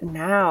watch it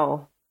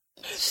now.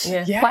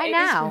 Yeah. Why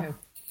now?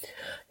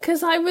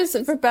 Because I was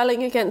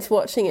rebelling against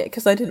watching it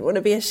because I didn't want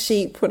to be a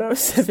sheep when I was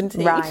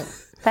 17. Right.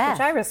 Fair. Which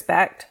I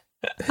respect.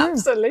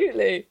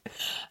 Absolutely.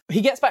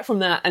 He gets back from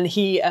that and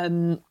he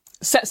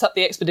sets up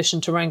the expedition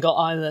to Wrangel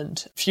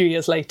Island a few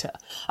years later.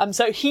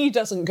 So he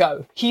doesn't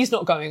go. He's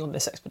not going on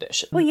this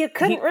expedition. Well, you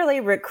couldn't really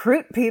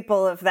recruit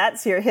people if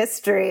that's your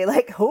history.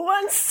 Like, who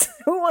wants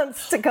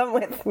to come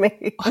with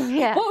me?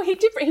 Yeah. Well, he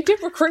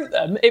did recruit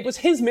them. It was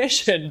his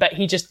mission, but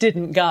he just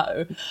didn't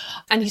go.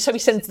 And so he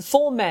sends the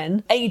 4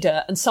 men,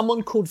 Ada, and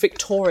someone called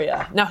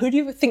Victoria. Now, who do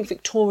you think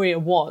Victoria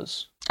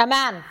was? A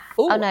man.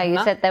 Ooh, oh, no,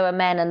 you said there were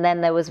men and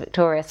then there was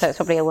Victoria, so it's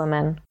probably a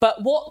woman. But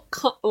a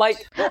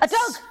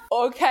dog.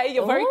 Okay,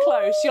 you're very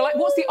close. You're like,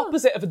 what's the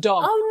opposite of a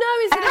dog? Oh, no,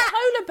 is it a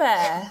polar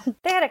bear?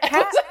 They had a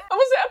cat.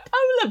 Was it a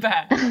polar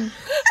bear?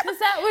 Because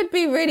that would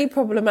be really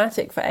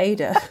problematic for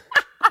Ada.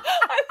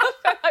 I love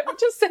that. Like, we're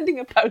just sending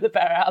a polar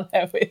bear out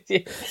there with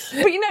you.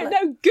 But,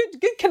 no,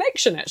 good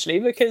connection,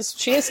 actually, because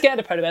she is scared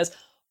of polar bears.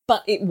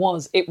 But it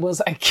was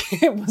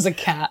a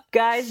cat.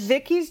 Guys,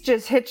 Vicky's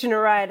just hitching a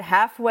ride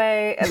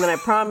halfway, and then I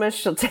promise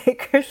she'll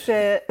take her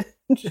shit.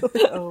 She'll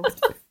go.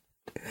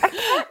 A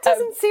cat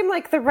doesn't seem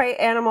like the right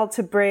animal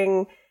to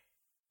bring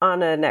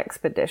on an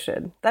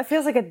expedition. That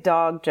feels like a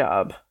dog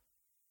job.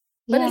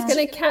 But it's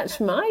going to catch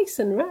mice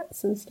and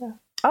rats and stuff.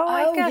 Oh,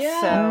 I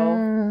guess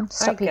so.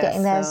 Stop you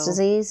getting those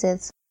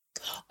diseases.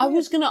 I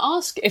was going to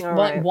ask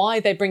why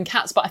they bring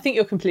cats, but I think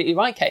you're completely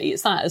right, Katie.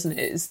 It's that, isn't it?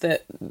 It's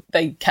that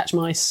they catch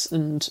mice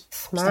and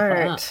stuff like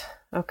that.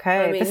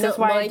 Okay, I mean, this is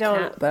why I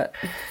don't. Cat, but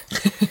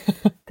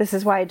this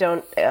is why I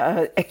don't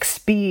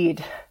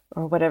expede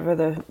or whatever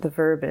the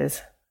verb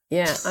is.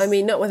 Yeah, I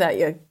mean, not without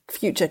your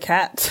future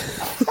cat.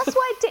 That's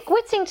why Dick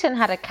Whittington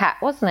had a cat,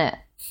 wasn't it?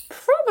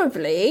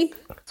 Probably.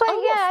 So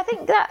I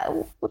think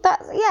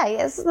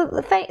it's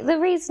the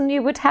reason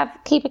you would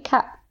keep a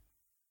cat.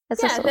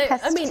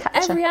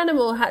 Every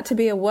animal had to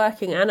be a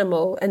working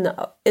animal in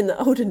the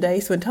olden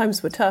days when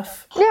times were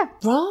tough. Yeah,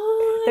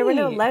 right. There were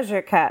no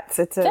leisure cats.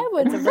 It's a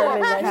very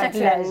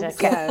leisure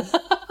cat.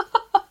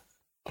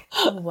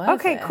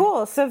 Okay,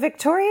 cool. So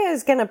Victoria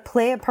is going to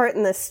play a part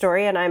in this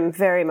story, and I'm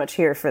very much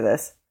here for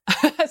this.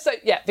 So,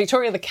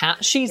 Victoria the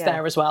cat, she's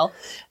there as well.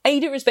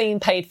 Ada is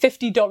being paid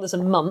 $50 a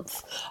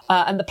month,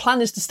 and the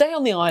plan is to stay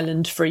on the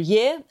island for a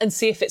year and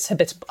see if it's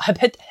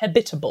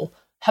habitable.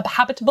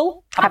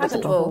 Habitable?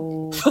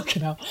 Habitable.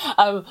 Fucking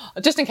hell.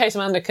 Just in case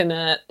Amanda can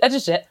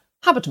edit it,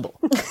 habitable.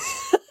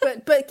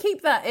 But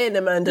keep that in,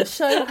 Amanda.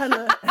 Show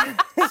Hannah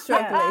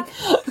struggling.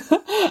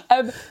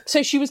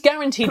 So she was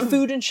guaranteed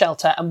food and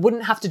shelter and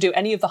wouldn't have to do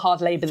any of the hard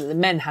labour that the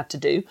men had to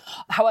do.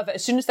 However,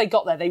 as soon as they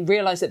got there, they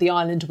realised that the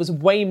island was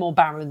way more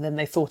barren than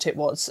they thought it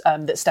was,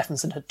 that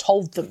Stephenson had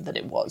told them that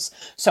it was.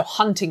 So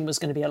hunting was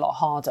going to be a lot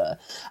harder.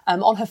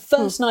 On her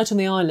first night on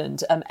the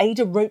island,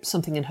 Ada wrote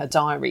something in her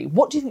diary.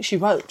 What do you think she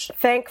wrote?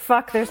 Thank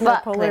fuck there's no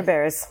polar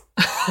bears.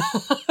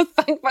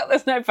 Thank fuck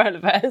there's no polar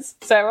bears.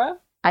 Sarah?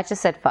 I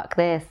just said fuck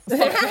this.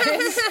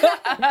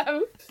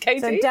 Katie?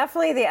 So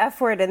definitely the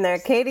F word in there.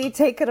 Katie,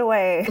 take it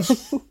away.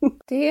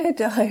 Dear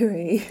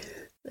diary,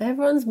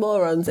 everyone's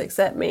morons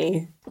except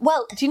me.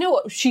 Well, do you know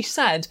what she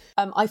said?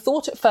 I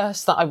thought at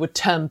first that I would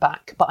turn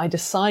back, but I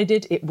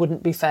decided it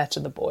wouldn't be fair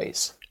to the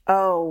boys.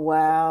 Oh,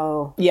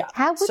 wow. Yeah.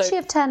 How would she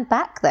have turned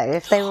back, though,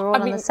 if they were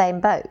all on the same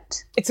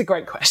boat? It's a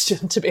great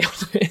question, to be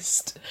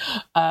honest.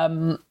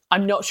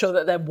 I'm not sure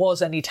that there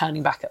was any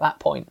turning back at that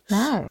point.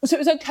 No. So it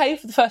was okay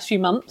for the first few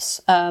months.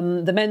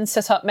 The men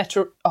set up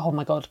oh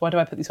my God, why do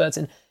I put these words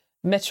in?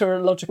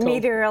 Meteorological.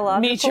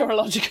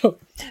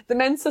 The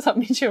men set up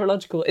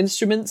meteorological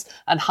instruments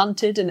and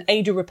hunted, and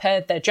Ada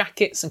repaired their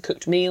jackets and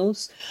cooked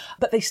meals.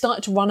 But they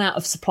started to run out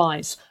of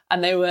supplies,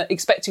 and they were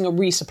expecting a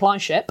resupply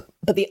ship,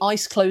 but the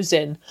ice closed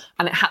in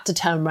and it had to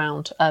turn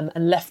round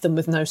and left them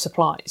with no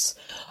supplies.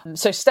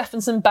 So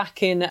Stephenson,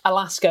 back in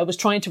Alaska, was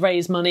trying to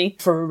raise money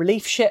for a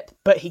relief ship,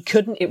 but he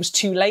couldn't. It was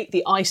too late.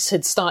 The ice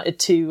had started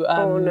to...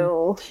 oh,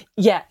 no.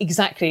 Yeah,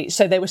 exactly.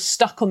 So they were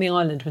stuck on the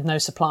island with no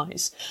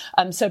supplies.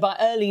 So by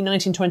early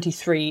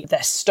 1923,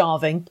 they're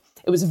starving.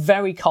 It was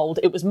very cold.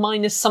 It was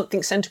minus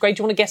something centigrade.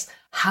 Do you want to guess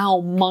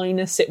how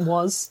minus it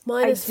was?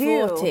 Minus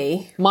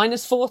 40.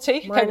 Minus 40?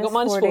 Okay, we've got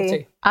minus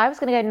 40. I was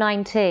going to go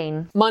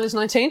 19. Minus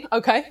 19?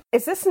 Okay.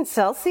 Is this in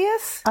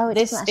Celsius? Oh,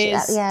 this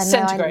is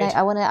centigrade.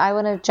 I want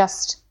to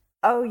just...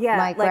 Oh, yeah.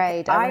 My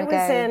grade. I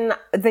was in...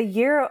 The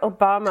year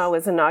Obama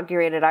was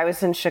inaugurated, I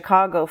was in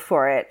Chicago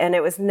for it, and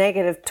it was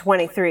negative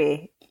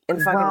 23. In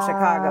fucking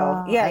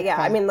Chicago. Yeah, okay. Yeah.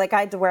 I mean, I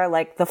had to wear,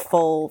 the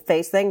full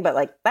face thing,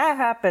 but, that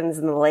happens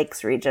in the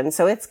Lakes region.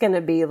 So it's going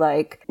to be,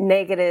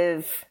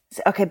 negative...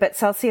 Okay, but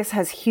Celsius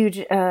has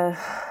huge...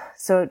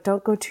 so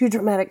don't go too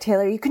dramatic,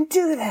 Taylor. You can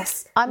do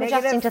this. I'm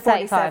negative adjusting to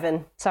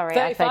 35. Sorry,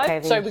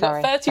 35? So we've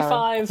got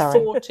 35,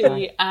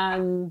 40,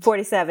 and...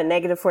 47,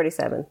 negative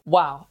 47.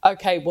 Wow.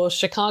 Okay, well,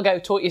 Chicago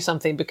taught you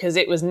something because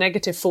it was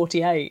negative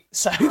 48.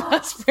 So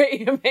that's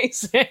pretty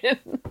amazing.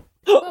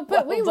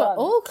 But we were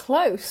all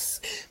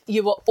close.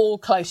 You were all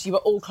close.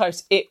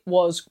 It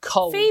was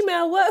cold.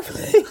 Female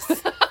workplace.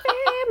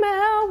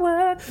 Female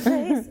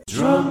workplace.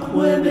 Drunk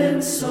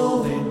women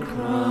solving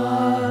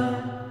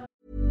crime.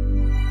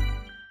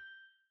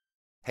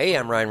 Hey,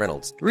 I'm Ryan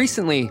Reynolds.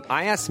 Recently,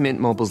 I asked Mint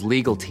Mobile's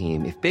legal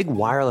team if big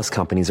wireless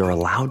companies are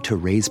allowed to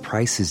raise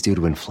prices due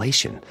to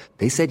inflation.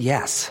 They said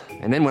yes.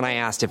 And then when I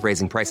asked if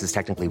raising prices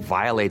technically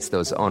violates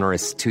those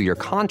onerous 2-year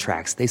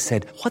contracts, they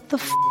said, "What the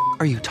f***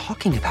 are you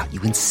talking about,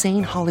 you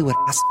insane Hollywood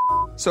ass f-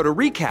 So to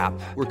recap,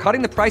 we're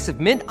cutting the price of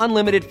Mint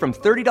Unlimited from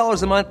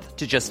 $30 a month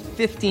to just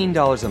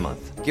 $15 a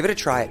month. Give it a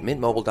try at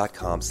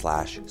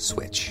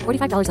mintmobile.com/switch.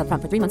 $45 up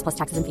front for 3 months plus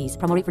taxes and fees.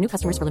 Promo rate for new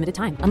customers for limited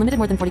time. Unlimited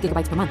more than 40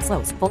 gigabytes per month.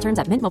 Slows full terms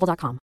at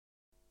mintmobile.com.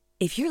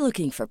 If you're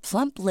looking for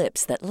plump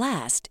lips that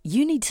last,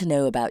 you need to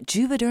know about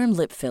Juvederm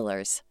lip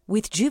fillers.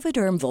 With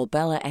Juvederm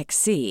Volbella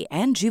XC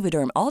and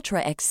Juvederm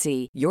Ultra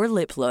XC, your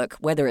lip look,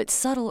 whether it's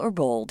subtle or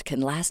bold, can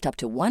last up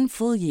to 1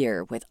 full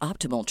year with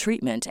optimal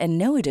treatment and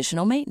no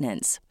additional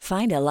maintenance.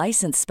 Find a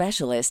licensed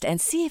specialist and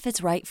see if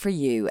it's right for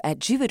you at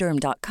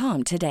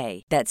Juvederm.com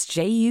today. That's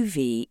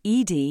JUVEDERM.com.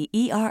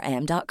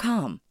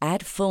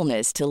 Add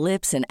fullness to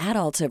lips in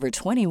adults over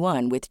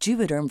 21 with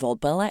Juvederm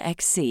Volbella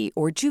XC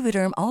or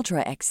Juvederm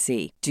Ultra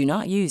XC. Do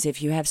not use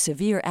if you have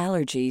severe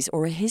allergies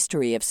or a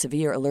history of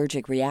severe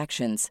allergic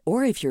reactions,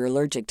 or if you're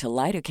allergic to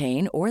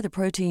lidocaine or the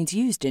proteins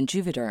used in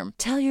Juvederm.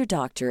 Tell your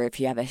doctor if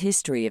you have a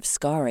history of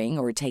scarring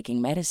or taking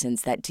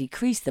medicines that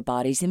decrease the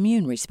body's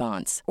immune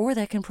response or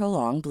that can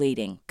prolong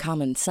bleeding.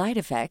 Common side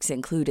effects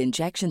include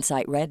injection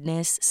site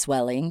redness,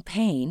 swelling,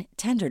 pain,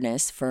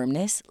 tenderness,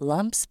 firmness,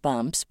 lumps,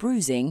 bumps,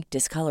 bruising,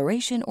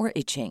 discoloration, or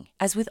itching.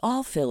 As with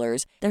all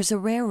fillers, there's a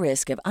rare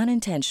risk of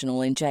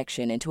unintentional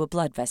injection into a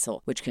blood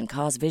vessel, which can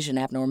cause vision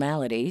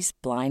abnormalities,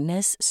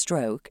 blindness,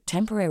 stroke,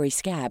 temporary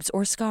scabs,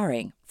 or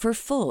scarring. For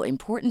full,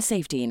 important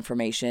safety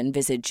information,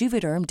 visit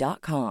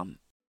Juvederm.com.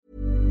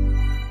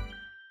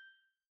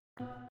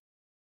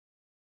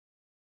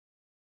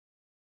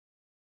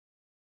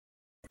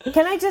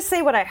 Can I just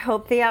say what I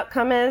hope the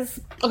outcome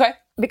is? Okay.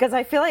 Because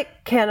I feel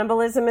like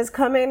cannibalism is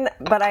coming,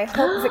 but I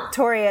hope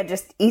Victoria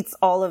just eats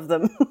all of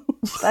them.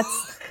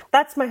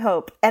 That's my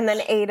hope. And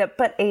then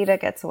Ada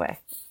gets away,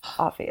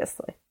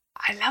 obviously.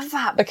 I love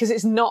that because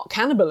it's not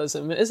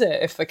cannibalism, is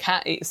it? If the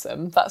cat eats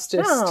them, that's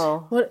just...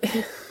 No.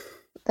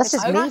 That's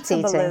just meat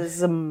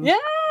eating. Yeah,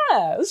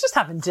 I was just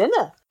having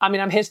dinner. I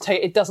mean, I'm here to tell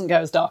you, it doesn't go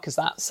as dark as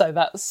that. So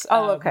that's...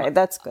 okay,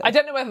 that's good. I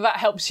don't know whether that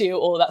helps you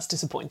or that's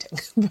disappointing.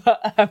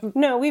 But,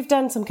 no, we've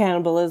done some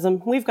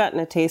cannibalism. We've gotten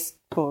a taste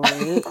for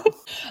it.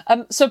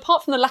 So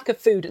apart from the lack of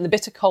food and the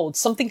bitter cold,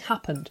 something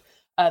happened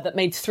that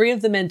made 3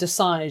 of the men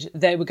decide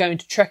they were going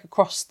to trek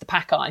across the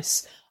pack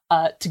ice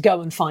to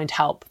go and find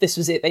help. This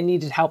was it. They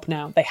needed help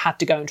now. They had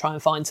to go and try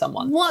and find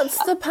someone.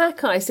 What's the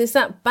pack ice? Is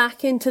that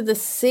back into the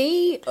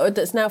sea or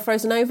that's now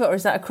frozen over, or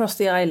is that across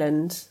the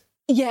island?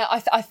 Yeah,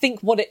 I think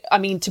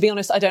to be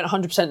honest, I don't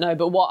 100% know,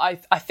 but what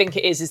I think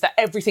it is that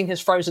everything has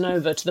frozen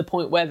over to the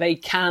point where they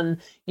can,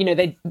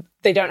 they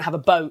don't have a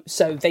boat,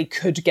 so they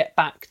could get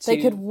back to... They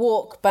could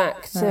walk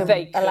back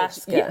to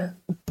Alaska. Yeah.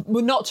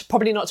 Well,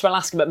 probably not to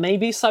Alaska, but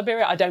maybe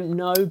Siberia, I don't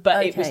know,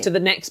 but it was to the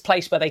next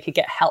place where they could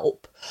get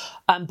help.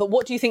 But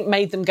what do you think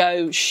made them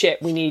go,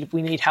 shit, we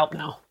need help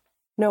now?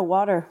 No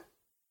water.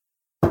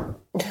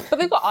 But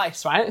they've got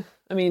ice, right?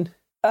 I mean...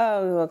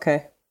 Oh,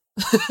 okay.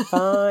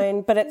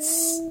 Fine, but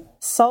it's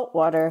salt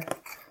water.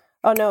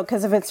 Oh no,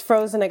 because if it's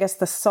frozen, I guess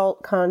the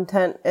salt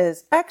content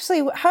is...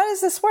 Actually, how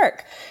does this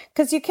work?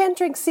 Because you can't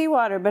drink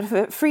seawater, but if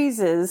it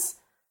freezes,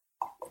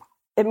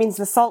 it means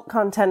the salt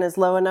content is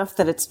low enough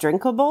that it's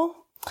drinkable.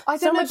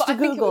 So much to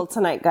Google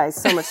tonight, guys.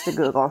 So much to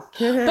Google.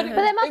 But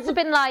there must have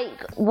been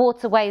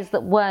waterways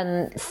that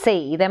weren't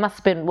sea. There must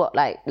have been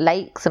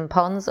lakes and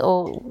ponds,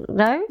 or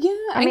no? Yeah,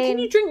 I mean, can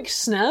you drink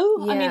snow?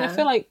 Yeah. I mean, I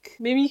feel like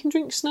maybe you can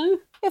drink snow.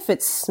 If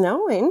it's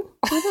snowing.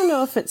 I don't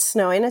know if it's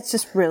snowing. It's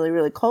just really,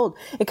 really cold.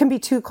 It can be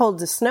too cold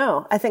to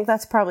snow. I think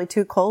that's probably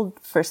too cold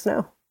for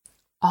snow.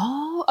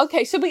 Oh,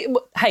 okay. So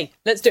hey,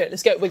 let's do it.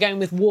 Let's go. We're going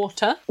with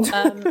water.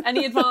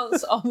 Any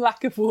advance on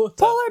lack of water?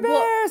 Polar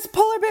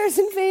bears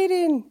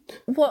invading.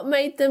 What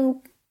made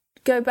them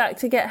go back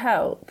to get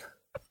help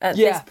at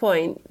this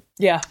point?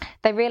 Yeah.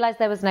 They realised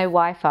there was no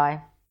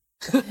Wi-Fi.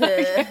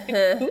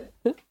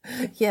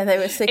 Yeah, they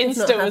were sick of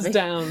not having... Insta was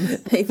down.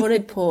 They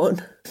wanted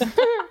porn.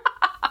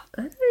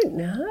 I don't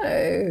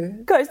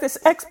know. Guys, this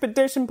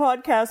expedition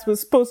podcast was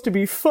supposed to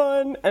be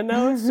fun, and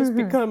now it's just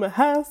become a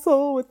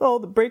hassle with all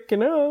the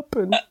breaking up.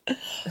 And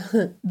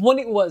what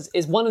it was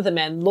is one of the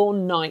men,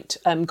 Lorne Knight,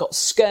 got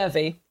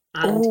scurvy,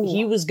 and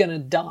he was going to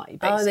die,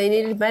 basically. Oh, they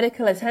needed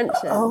medical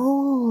attention.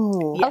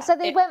 So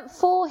they went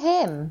for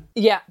him?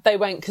 Yeah, they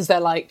went because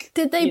they're like...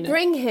 Did they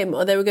bring him,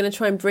 or they were going to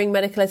try and bring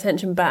medical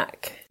attention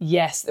back?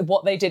 Yes,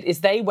 what they did is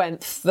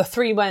the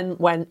 3 men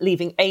went,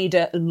 leaving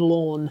Ada and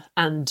Lorne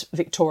and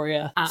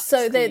Victoria at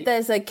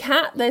there's a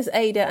cat, there's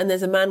Ada, and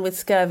there's a man with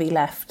scurvy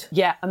left.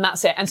 Yeah, and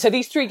that's it. And so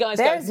these 3 guys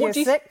There's go... There's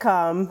your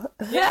sitcom.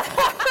 Yeah.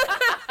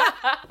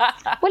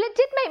 Well, it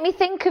did make me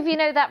think of,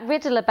 that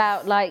riddle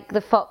about,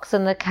 the fox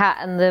and the cat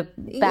and the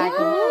bag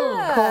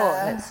of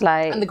corn. It's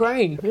like... And the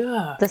grain.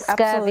 Yeah. The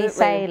scurvy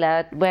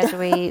sailor, which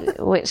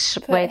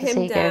way does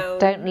he go?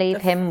 Don't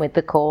leave him with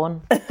the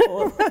corn.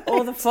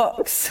 Or the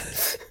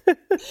fox.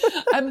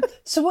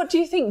 So what do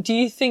you think?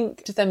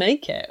 Did they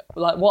make it?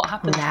 What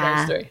happened to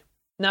those 3?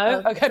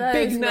 No? Okay,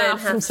 big nah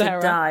from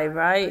Sarah. To die,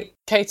 right?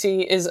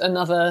 Katie is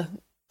another...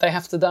 They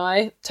have to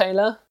die.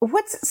 Taylor?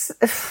 What's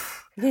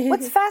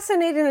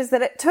fascinating is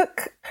that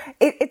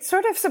it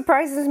sort of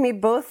surprises me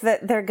both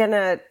that they're going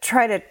to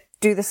try to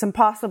do this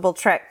impossible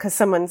trek because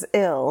someone's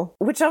ill,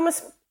 which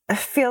almost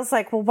feels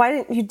like, well, why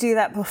didn't you do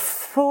that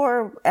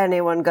before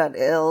anyone got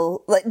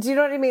ill? Do you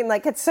know what I mean?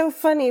 It's so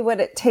funny what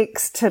it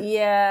takes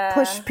to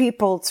push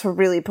people to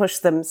really push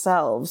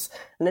themselves.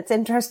 And it's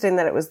interesting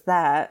that it was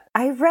that.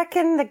 I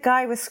reckon the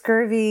guy with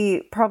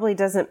scurvy probably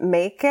doesn't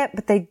make it,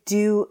 but they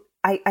do...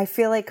 I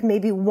feel like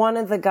maybe one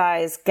of the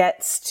guys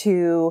gets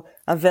to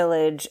a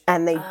village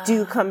and they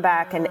do come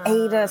back, and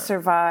Ada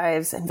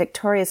survives and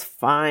Victoria's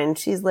fine.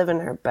 She's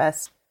living her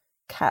best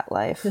cat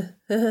life.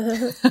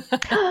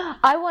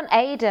 I want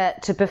Ada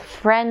to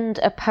befriend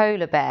a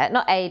polar bear.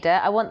 Not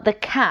Ada, I want the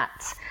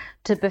cat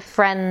to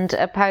befriend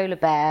a polar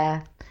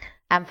bear,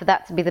 and for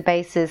that to be the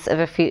basis of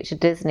a future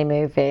Disney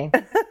movie.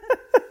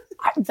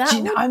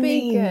 That would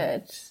be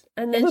good.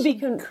 And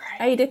then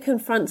Ada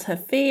confronts her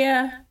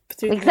fear.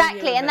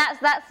 Exactly, and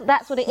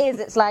that's what it is.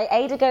 It's like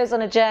Ada goes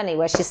on a journey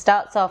where she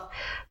starts off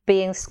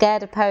being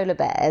scared of polar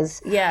bears,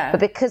 but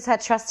because her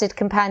trusted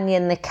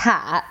companion, the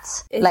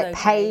cat,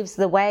 paves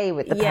the way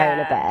with the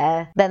polar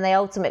bear, then they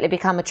ultimately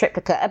become a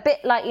triplicate. A bit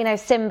like,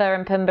 Simba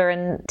and Pumbaa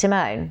and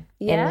Timon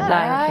in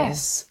Lion King.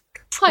 Yes.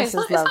 Hi, is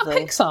that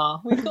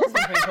Pixar? We've got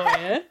something for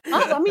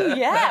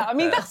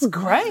you. That's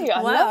great.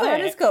 I love it. I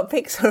just got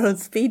Pixar on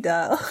speed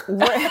dial.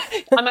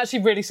 I'm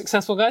actually really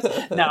successful, guys.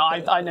 No,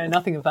 I know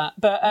nothing of that.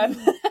 But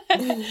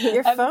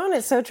your phone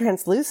is so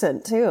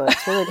translucent too.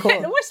 It's really cool.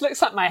 It almost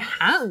looks like my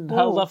hand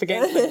held up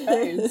against my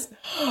face.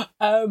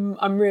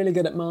 I'm really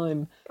good at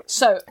mime.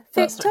 So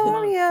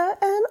Victoria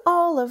and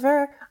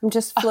Oliver. I'm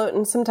just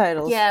floating some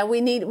titles. Yeah, we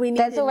need.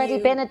 There's already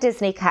been a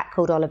Disney cat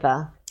called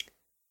Oliver.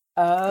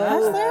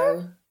 Oh, is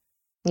there?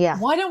 Yeah.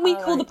 Why don't we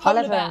call the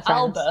polar bear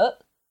Albert,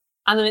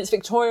 and then it's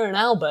Victoria and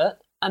Albert,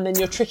 and then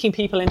you're tricking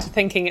people into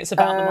thinking it's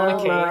about the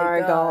monarchy. Oh my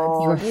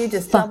God. You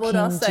just doubled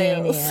our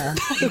sales.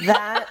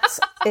 That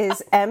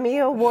is Emmy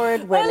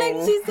Award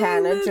winning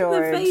Hannah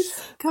George. The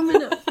face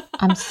coming up.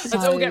 Let's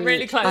all get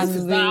really close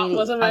because that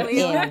was amazing.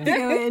 You have to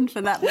go in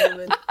for that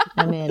moment.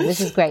 I'm in. This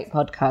is great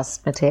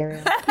podcast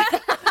material.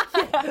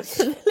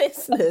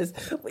 Listeners,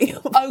 we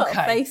all put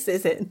our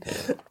faces in.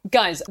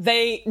 Guys,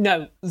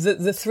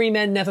 the three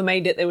men never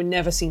made it. They were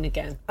never seen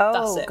again. Oh,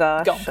 that's it.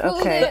 gosh. Gone.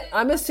 Okay.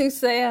 I'm a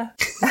soothsayer.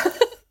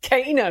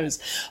 Katie knows.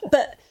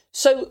 But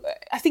so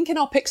I think in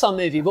our Pixar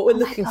movie, what we're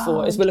looking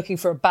for is we're looking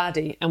for a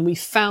baddie, and we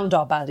found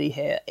our baddie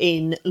here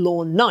in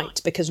Lorne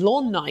Knight, because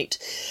Lorne Knight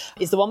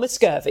is the one with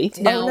scurvy.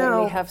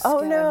 Now we have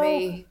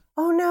scurvy.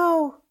 Oh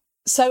no.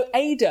 So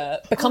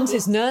Ada becomes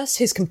his nurse,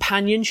 his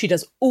companion. She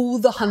does all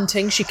the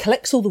hunting. She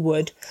collects all the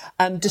wood,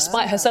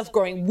 despite herself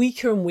growing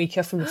weaker and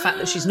weaker from the fact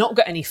that she's not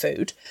got any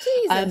food.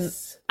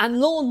 Jesus. And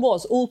Lorne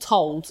was, all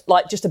told,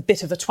 like just a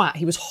bit of a twat.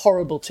 He was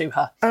horrible to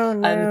her. Oh,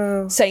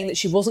 no. Saying that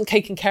she wasn't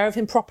taking care of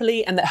him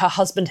properly and that her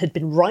husband had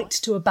been right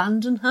to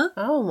abandon her.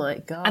 Oh, my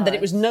God. And that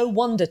it was no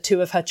wonder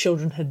 2 of her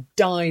children had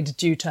died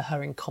due to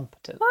her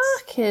incompetence.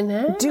 Fucking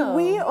hell. Do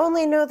we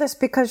only know this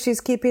because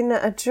she's keeping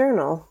a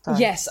journal?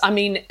 Yes, I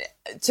mean,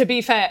 to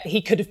be fair,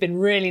 he could have been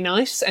really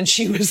nice, and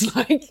she was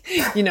like,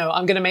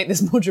 I'm going to make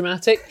this more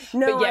dramatic.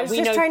 No, but yeah, I was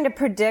just trying to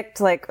predict,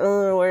 like,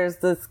 where's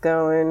this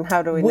going?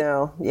 How do we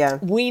know? Yeah.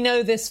 We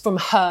know this from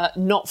her,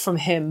 not from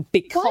him,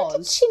 because... Why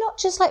did she not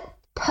just,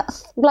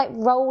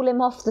 roll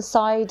him off the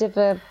side of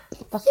a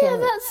fucking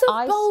that's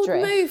a bold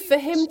move for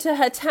him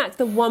to attack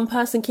the one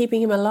person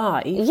keeping him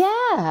alive.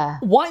 Yeah.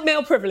 White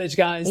male privilege,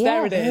 guys. Yeah.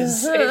 There it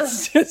is.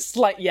 It's just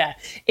like,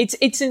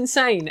 it's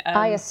insane.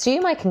 I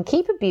assume I can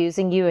keep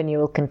abusing you and you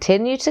will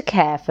continue to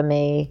care for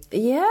me.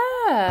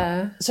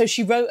 Yeah. So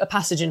she wrote a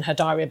passage in her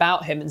diary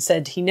about him and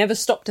said he never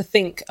stopped to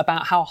think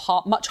about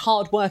how much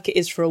hard work it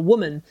is for a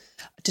woman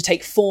to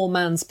take 4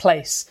 man's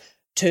place,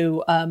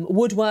 to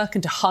woodwork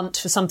and to hunt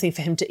for something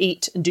for him to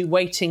eat and do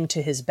waiting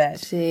to his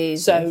bed.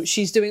 Jesus. So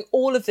she's doing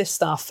all of this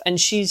stuff, and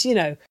she's,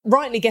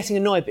 rightly getting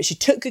annoyed, but she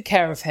took good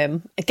care of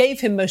him,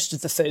 gave him most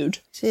of the food.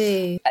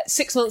 Gee.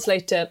 6 months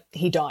later,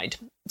 he died.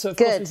 So, of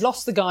course, we've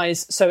lost the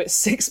guys, so it's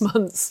 6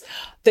 months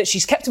that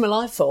she's kept him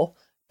alive for,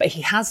 but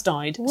he has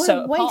died. What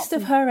so a waste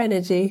of her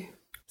energy.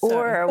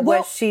 Or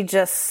was she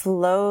just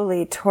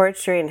slowly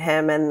torturing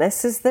him, and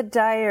this is the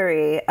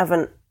diary of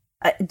an...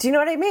 do you know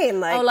what I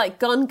mean? Like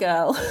Gone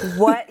Girl.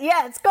 What?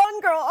 Yeah, it's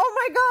Gone Girl. Oh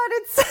my God,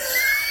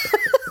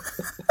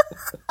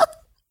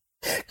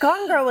 it's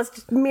Gone Girl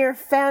was mere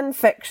fan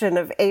fiction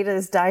of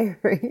Ada's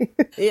diary.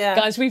 Yeah,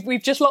 guys,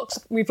 we've just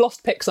lost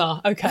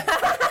Pixar. Okay.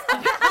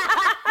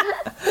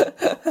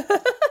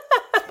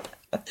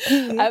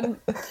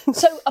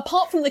 So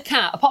apart from the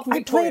cat, apart from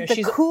Victoria,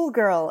 she's the cool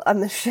girl on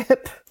the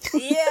ship.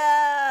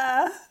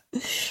 Yeah.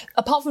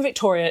 Apart from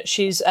Victoria,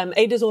 she's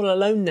Ada's all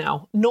alone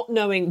now, not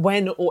knowing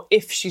when or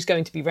if she's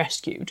going to be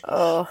rescued.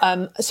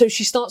 So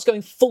she starts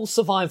going full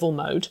survival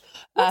mode.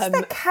 What's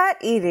the cat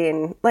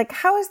eating? Like,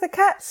 how is the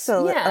cat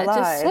still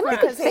alive?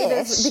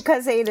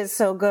 Because Ada's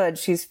so good,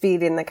 she's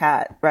feeding the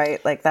cat,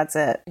 right? Like, that's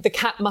it. The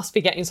cat must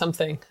be getting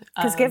something.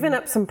 Because giving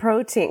up some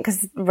protein,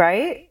 because,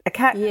 right? A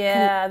cat...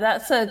 Yeah,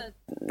 that's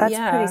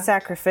pretty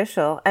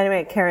sacrificial.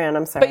 Anyway, carry on.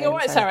 I'm sorry. But you're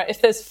right, Sarah.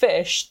 If there's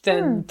fish,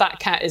 then that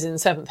cat is in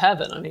 7th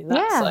heaven. I mean,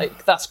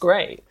 that's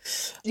great.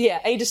 Yeah,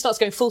 Ada starts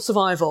going full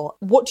survival.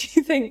 What do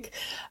you think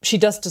she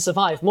does to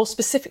survive? More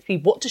specifically,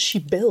 what does she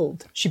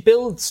build? She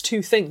builds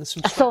 2 things.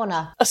 From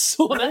sauna. A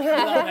sauna.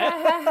 Love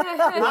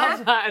it.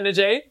 Love that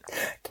energy.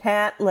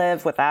 Can't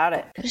live without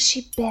it. What does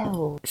she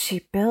build? She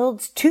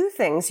builds 2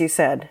 things, you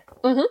said.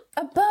 Mm-hmm.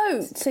 A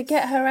boat to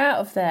get her out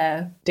of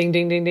there. Ding,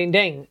 ding, ding, ding,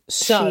 ding.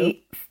 So...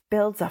 She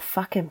builds a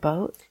fucking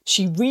boat?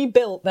 She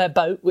rebuilt their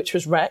boat, which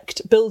was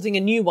wrecked, building a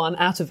new one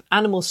out of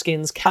animal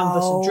skins,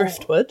 canvas and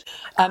driftwood.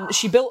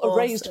 She built a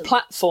raised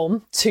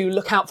platform to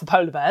look out for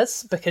polar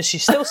bears, because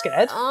she's still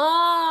scared.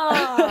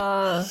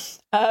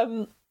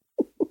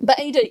 But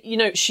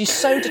Ada, she's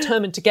so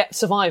determined to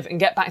survive and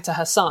get back to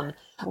her son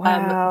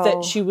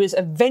that she was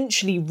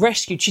eventually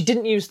rescued. She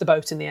didn't use the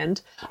boat in the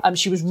end.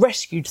 She was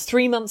rescued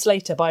 3 months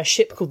later by a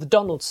ship called the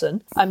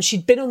Donaldson.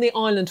 She'd been on the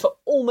island for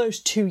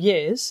almost 2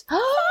 years.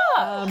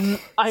 I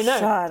know.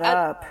 Shut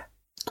up.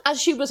 As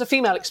she was a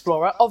female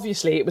explorer,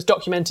 obviously it was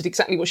documented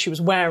exactly what she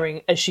was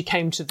wearing as she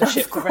came to the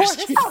ship to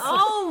rescue.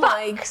 Oh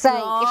my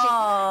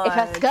God. If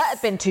her skirt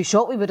had been too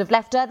short, we would have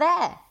left her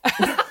there.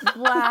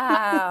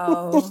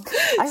 Wow.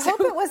 I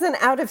hope it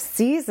wasn't out of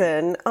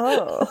season.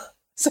 Oh.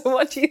 So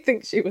what do you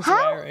think she was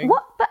wearing?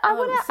 What? But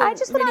I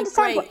just want to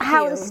understand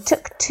how this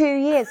took 2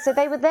 years. So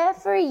they were there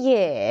for a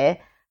year,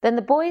 then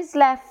the boys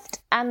left,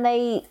 and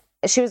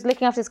she was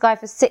looking after this guy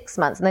for 6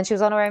 months, and then she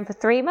was on her own for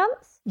 3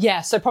 months?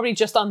 Yeah, so probably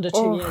just under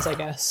 2 years, I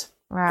guess.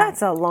 Right.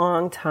 That's a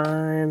long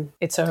time.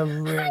 It's a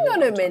really Hang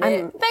on a minute. They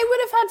would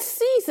have had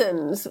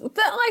seasons.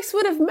 The ice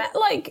would have met,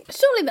 like,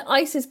 surely the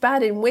ice is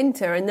bad in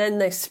winter and then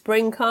the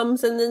spring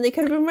comes and then they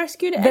could have been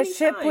rescued at any The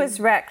ship time.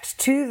 was wrecked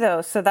too,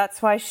 though, so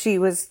that's why she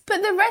was...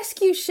 But the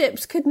rescue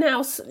ships could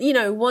now, you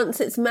know, once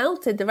it's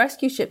melted, the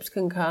rescue ships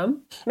can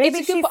come.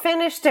 Maybe she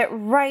finished it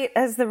right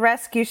as the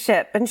rescue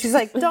ship, and she's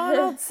like,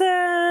 Donaldson,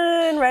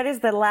 right as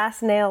the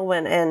last nail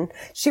went in.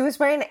 She was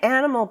wearing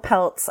animal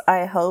pelts,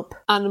 I hope.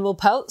 Animal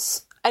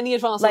pelts? Any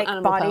advance like on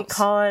animal pelts?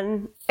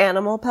 bodycon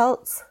animal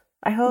pelts,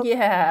 I hope.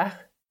 Yeah.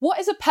 What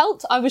is a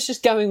pelt? I was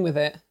just going with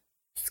it.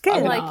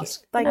 Skin. Like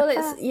well,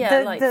 it's, yeah,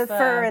 like the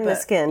fur and the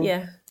skin.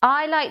 Yeah.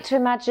 I like to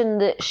imagine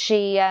that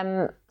she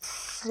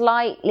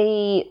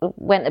slightly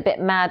went a bit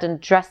mad and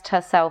dressed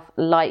herself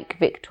like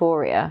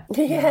Victoria.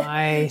 Yeah.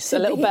 Nice. A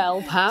little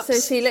bell, perhaps.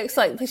 So she looks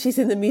like she's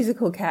in the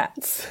musical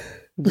Cats.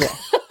 Yeah.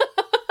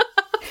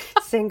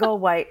 Single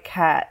white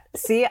cat.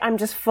 See, I'm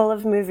just full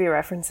of movie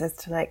references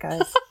tonight,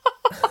 guys.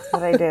 That's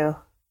what I do.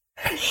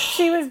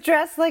 She was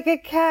dressed like a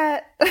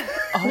cat.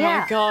 Oh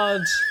my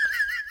God.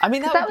 I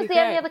mean, that was the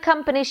only other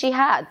company she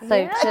had. So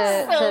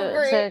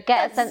to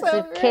get a sense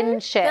of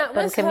kinship That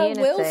was and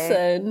community. Her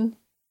Wilson.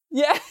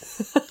 Yeah.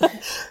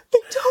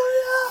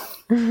 Victoria.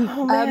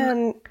 Oh,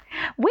 man.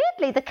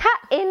 Weirdly, the cat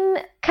in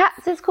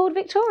Cats is called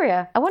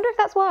Victoria. I wonder if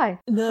that's why.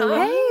 No.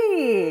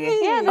 Hey.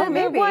 Yeah, the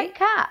maybe. white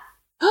cat.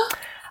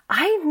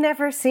 I've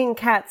never seen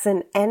Cats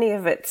in any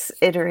of its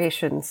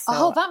iterations. So.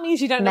 Oh, that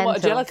means you don't know what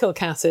a Mental. Jellicle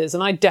cat is,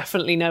 and I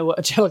definitely know what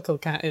a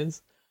Jellicle cat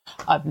is.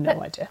 I've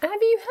no idea.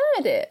 Have you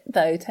heard it,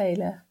 though,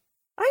 Taylor?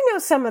 I know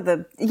some of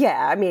the...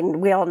 Yeah, I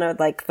mean, we all know,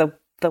 like, the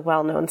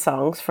well-known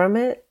songs from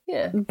it.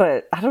 Yeah.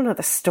 But I don't know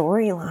the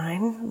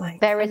storyline. Like,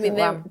 There isn't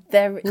one.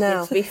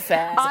 No. To be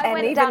fair. I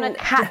went down a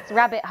cat's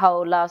rabbit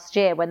hole last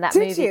year when that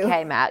movie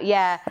came out.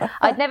 Yeah.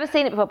 I'd never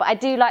seen it before, but I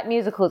do like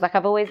musicals. Like,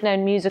 I've always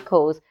known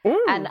musicals.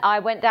 And I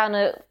went down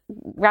a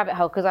rabbit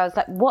hole because I was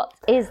like, what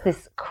is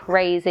this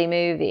crazy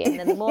movie? And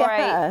then the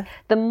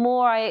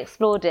more I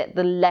explored it,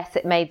 the less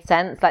it made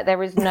sense. Like,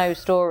 there is no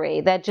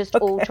story. They're just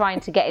all trying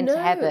to get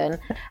into heaven,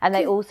 and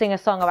they all sing a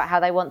song about how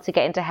they want to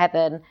get into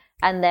heaven,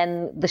 and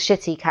then the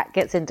shitty cat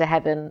gets into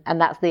heaven, and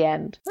that's the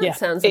end. That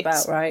sounds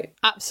about right.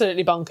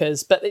 Absolutely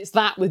bonkers. But it's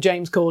that with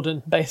James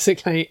Corden,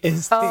 basically,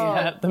 is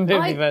the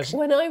movie version.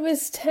 When I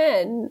was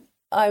 10,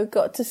 I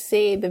got to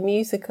see the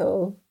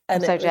musical.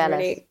 And I'm so it was jealous.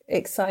 really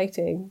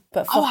exciting,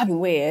 but fucking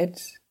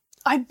weird.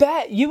 I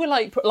bet you were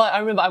like I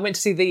remember I went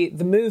to see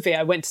the movie.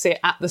 I went to see it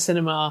at the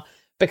cinema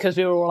because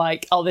we were all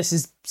like, oh, this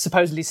is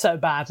supposedly so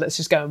bad. Let's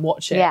just go and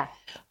watch it. Yeah.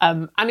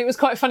 And it was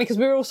quite funny because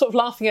we were all sort of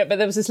laughing at it, but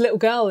there was this little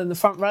girl in the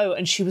front row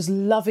and she was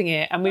loving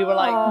it. And we were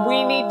like,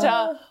 we need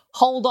to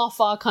hold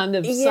off our kind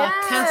of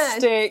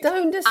sarcastic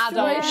don't destroy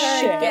adult her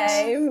shit.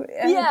 game.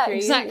 Yeah, Energy.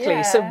 exactly.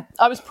 Yeah. So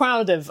I was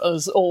proud of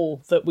us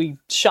all that we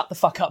shut the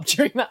fuck up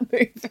during that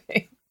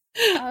movie.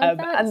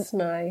 That's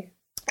nice.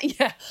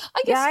 Yeah,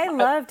 I guess. Yeah, I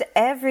loved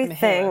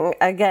everything.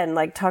 Again,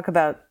 like, talk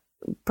about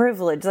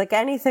privilege. Like,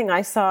 anything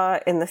I saw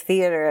in the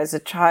theater as a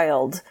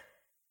child,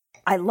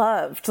 I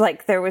loved.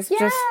 Like, there was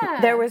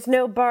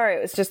no bar.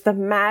 It was just the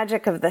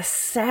magic of the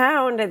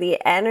sound and the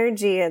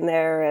energy in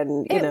there.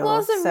 And, you know, it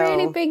was a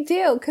really big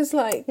deal because,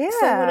 like,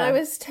 so when I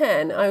was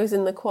 10, I was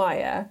in the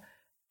choir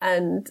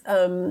and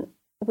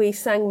we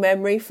sang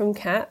Memory from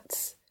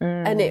Cats.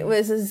 And it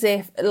was as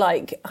if,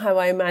 like, how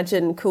I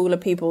imagine cooler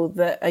people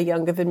that are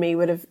younger than me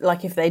would have,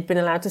 like, if they'd been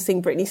allowed to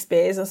sing Britney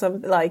Spears or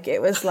something, like,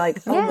 it was like,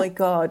 oh my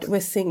God,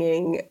 we're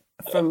singing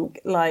from,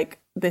 like,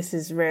 this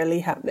is really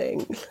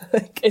happening.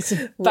 Like, It's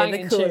a we're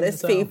banging the tune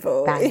coolest as well.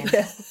 people. Banging.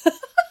 Yeah.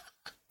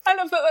 I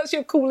love that that's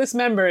your coolest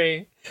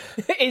memory.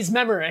 Is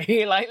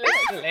memory, like,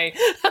 literally.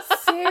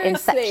 Seriously,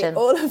 Inception.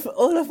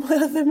 all of my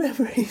other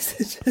memories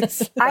are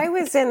just... I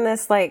was in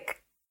this, like,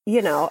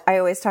 you know, I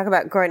always talk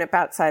about growing up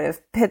outside of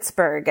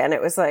Pittsburgh, and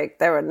it was like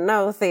there were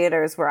no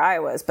theaters where I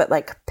was, but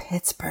like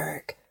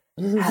Pittsburgh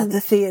had the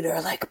theater,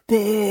 like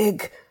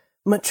big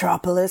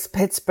metropolis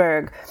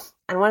Pittsburgh.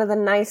 And one of the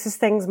nicest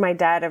things my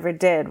dad ever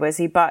did was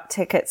he bought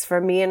tickets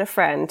for me and a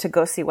friend to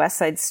go see West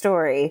Side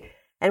Story.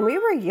 And we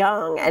were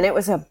young, and it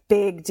was a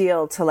big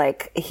deal to,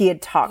 like, he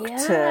had talked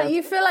to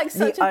you feel like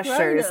such the a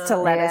ushers grown-up. to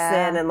let us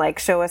in and, like,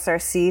 show us our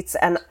seats.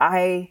 And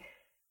I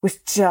was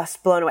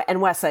just blown away.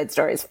 And West Side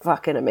Story is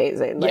fucking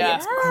amazing. Like,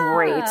 it's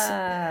great.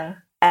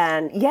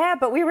 And yeah,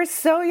 but we were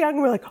so young.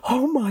 We were like,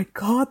 oh my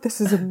God, this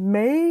is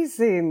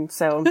amazing.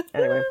 So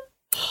anyway.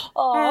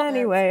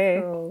 Anyway.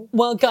 Cool.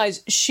 Well,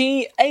 guys,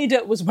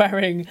 Ada was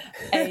wearing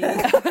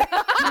a...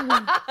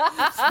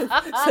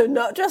 So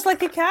not just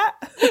like a cat?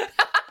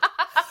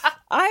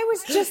 I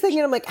was just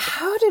thinking, I'm like,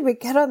 how did we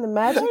get on the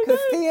magic of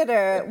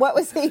theater? What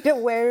was Ada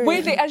wearing?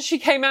 Weirdly, as she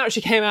came out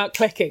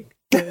clicking.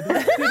 Pixar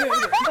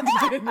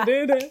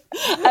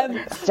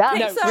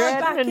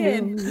back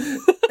in.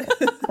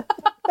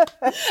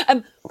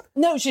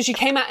 No, she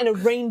came out in a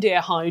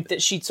reindeer hide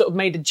that she'd sort of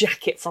made a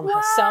jacket from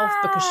herself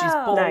because she's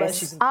baller. Nice.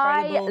 She's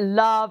incredible. I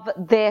love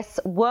this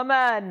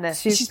woman.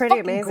 She's pretty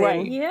amazing.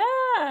 Great.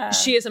 Yeah.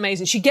 She is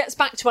amazing. She gets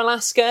back to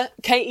Alaska.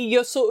 Katie,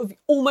 you're sort of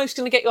almost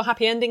going to get your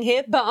happy ending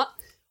here, but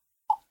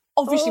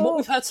obviously what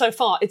we've heard so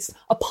far, it's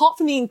apart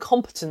from the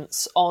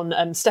incompetence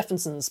on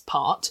Stephenson's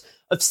part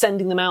of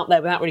sending them out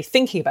there without really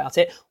thinking about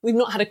it, we've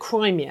not had a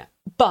crime yet.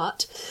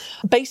 But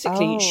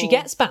basically, she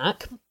gets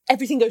back.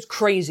 Everything goes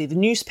crazy. The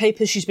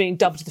newspapers, she's being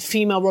dubbed the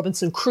female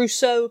Robinson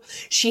Crusoe.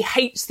 She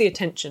hates the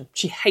attention.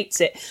 She hates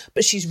it.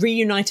 But she's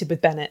reunited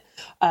with Bennett.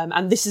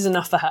 And this is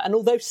enough for her. And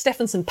although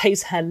Stephenson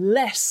pays her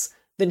less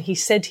than he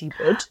said he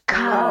would.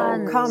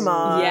 Come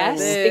on.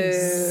 Yes,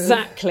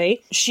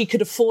 exactly. She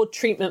could afford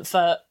treatment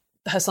for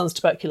her son's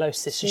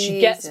tuberculosis. So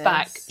she gets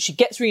back, she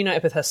gets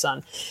reunited with her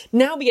son.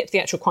 Now we get to the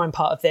actual crime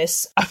part of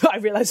this. I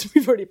realise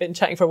we've already been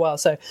chatting for a while,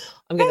 so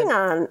I'm going to...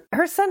 Hang on.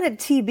 Her son had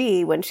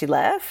TB when she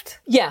left?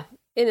 Yeah.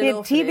 He had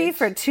TB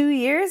for 2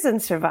 years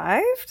and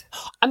survived?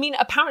 I mean,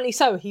 apparently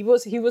so. He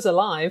was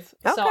alive.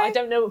 Okay. So I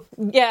don't know.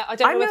 Yeah, I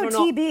don't know whether or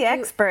not... I'm no TB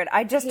expert.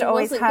 I just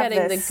always have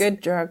getting this... the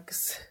good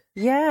drugs.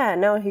 Yeah,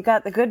 no, he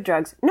got the good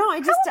drugs. No, I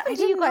do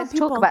you guys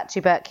talk about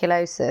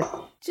tuberculosis?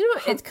 Do you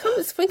know what?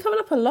 It's been coming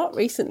up a lot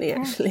recently,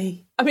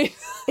 actually. I mean,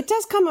 it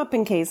does come up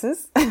in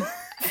cases.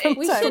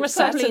 We should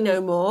probably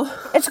know more.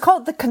 It's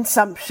called the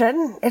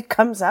consumption. It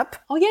comes up.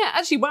 Oh, yeah.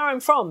 Actually, where I'm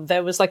from,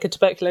 there was like a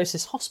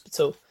tuberculosis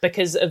hospital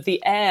because of the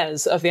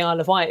airs of the Isle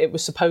of Wight. It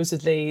was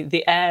supposedly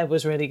the air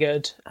was really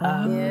good.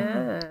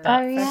 Yeah.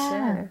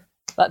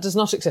 That does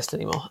not exist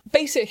anymore.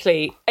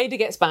 Basically, Ada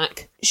gets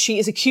back. She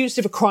is accused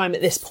of a crime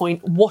at this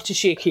point. What is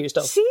she accused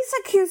of? She's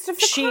accused of a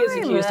crime. She is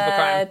accused of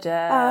a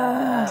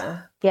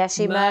crime. Yeah,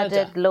 she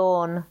murdered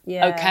Lorne.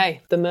 Yeah.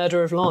 Okay, the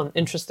murder of Lorne.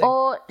 Interesting.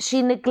 Or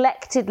she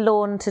neglected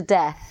Lorne to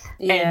death.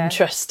 Yeah.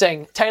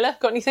 Interesting. Taylor,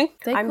 got anything?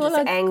 I'm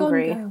just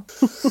angry.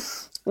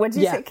 What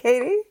did you say,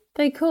 Katie?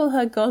 They call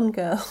her Gone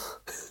Girl.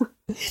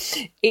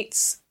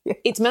 It's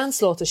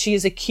manslaughter. She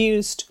is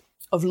accused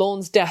of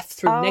Lorne's death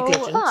through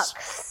negligence.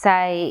 Fuck's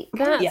sake.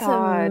 That's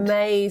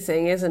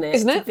amazing, isn't it?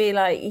 Isn't it? To be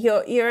like,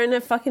 you're in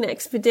a fucking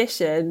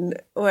expedition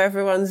where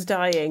everyone's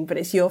dying, but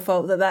it's your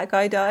fault that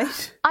guy died.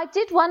 I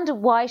did wonder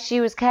why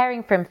she was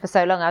caring for him for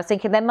so long. I was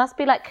thinking there must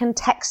be like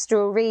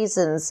contextual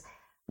reasons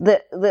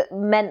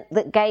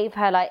that gave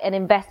her like an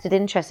invested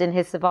interest in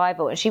his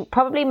survival. And she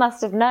probably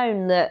must have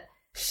known that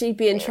she'd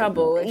be in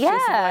trouble if she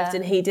survived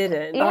and he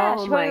didn't. Yeah,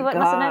 she probably must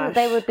have known that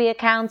they would be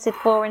accounted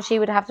for and she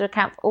would have to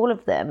account for all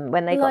of them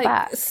when they got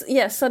back.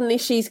 Yeah, suddenly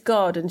she's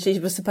God and she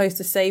was supposed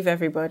to save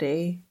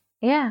everybody.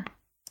 Yeah.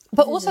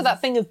 But also that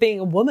thing of being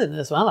a woman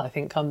as well, I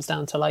think, comes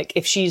down to like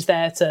if she's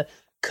there to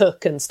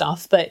cook and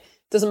stuff, but it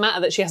doesn't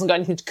matter that she hasn't got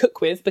anything to cook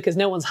with because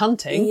no one's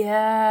hunting.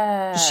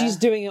 Yeah. She's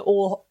doing it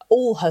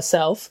all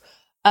herself.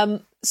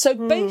 So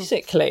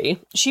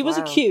basically, she was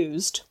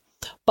accused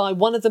by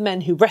one of the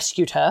men who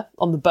rescued her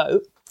on the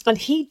boat, and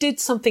he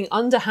did something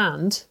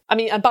underhand. I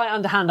mean, and by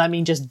underhand, I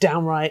mean just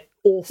downright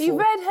awful. You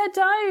read her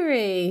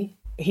diary.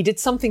 He did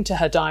something to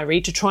her diary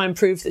to try and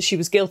prove that she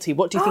was guilty.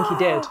 What do you think he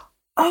did?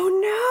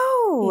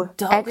 Oh,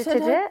 no.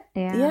 Edited it?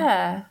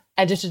 Yeah.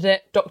 Edited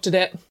it, doctored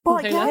it. Well,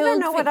 I don't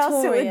know what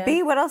else it would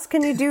be. What else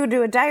can you do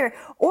to a diary?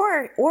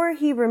 Or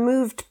he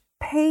removed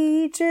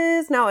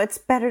pages. No, it's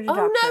better to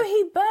doctor. Oh, no,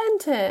 he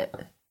burnt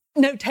it.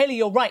 No, Taylor,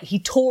 you're right. He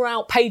tore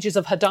out pages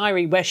of her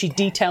diary where she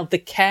detailed the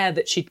care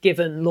that she'd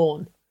given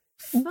Lorne.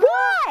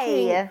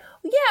 Why?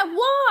 Yeah,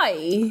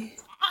 why?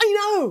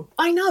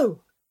 I know.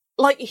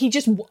 Like, he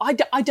just... I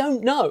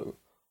don't know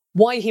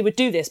why he would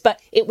do this,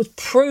 but it was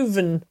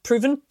proven.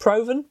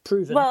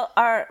 Well,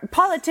 our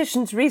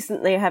politicians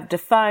recently have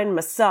defined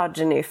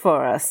misogyny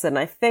for us, and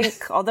I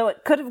think, although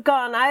it could have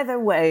gone either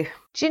way...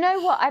 Do you know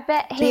what? I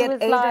bet he be it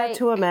was Ada like...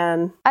 to a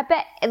man. I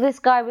bet this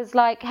guy was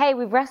like, hey,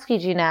 we've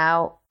rescued you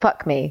now.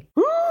 Fuck me.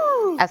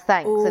 As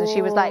thanks. And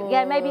she was like,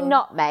 yeah, maybe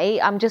not,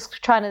 mate. I'm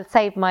just trying to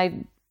save my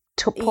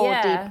poor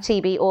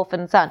TB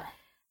orphan son.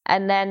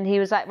 And then he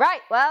was like, right,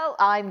 well,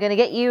 I'm going to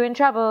get you in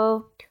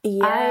trouble.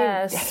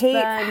 Yes, I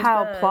hate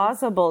how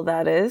plausible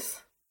that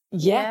is.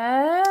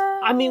 Yeah.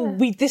 I mean,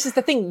 this is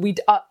the thing.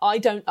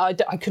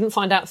 I couldn't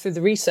find out through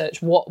the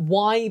research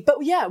why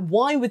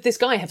would this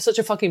guy have such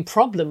a fucking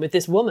problem with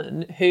this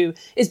woman who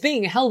is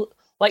being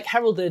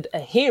heralded a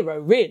hero,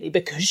 really,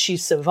 because she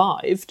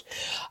survived.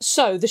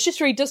 So the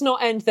shittery does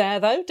not end there,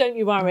 though. Don't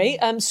you worry.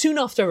 Soon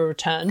after a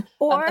return,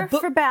 or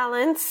for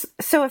balance.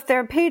 So if there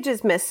are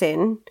pages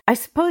missing, I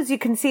suppose you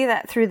can see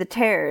that through the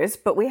tears,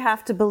 but we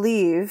have to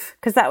believe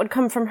because that would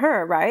come from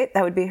her, right?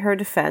 That would be her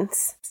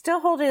defense.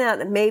 Still holding out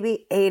that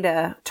maybe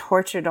Ada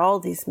tortured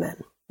all these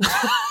men.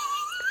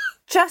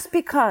 Just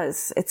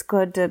because it's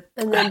good to...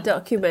 And then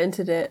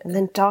documented it.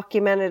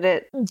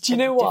 Do you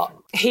know what?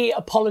 He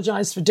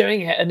apologised for doing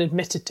it and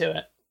admitted to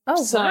it.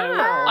 Oh, so,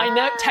 wow. I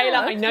know, Taylor,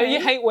 I know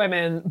you hate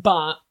women,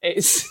 but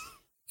it's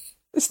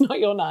not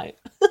your night.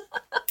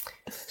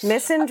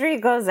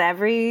 Misandry goes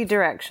every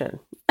direction.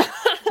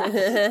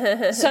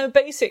 So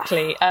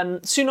basically,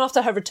 soon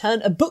after her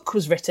return, a book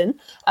was written,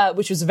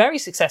 which was very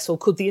successful,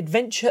 called The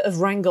Adventure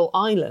of Wrangel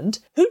Island.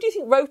 Who do you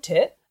think wrote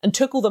it and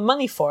took all the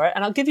money for it?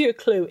 And I'll give you a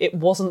clue, it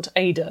wasn't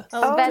Ada.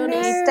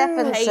 Benny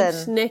Stephenson.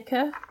 Page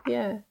Nicker.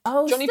 Yeah.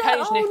 Oh, Johnny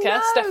Page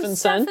Nicker,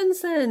 Stephenson.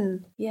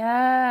 Stephenson.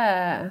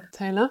 Yeah.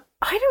 Taylor?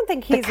 I don't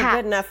think he's a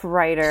good enough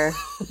writer.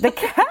 The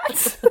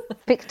cat?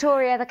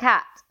 Victoria the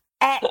cat.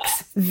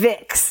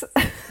 Ex-Vix.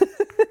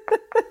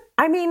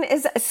 I mean,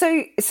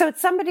 so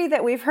it's somebody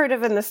that we've heard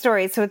of in the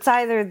story. So it's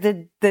either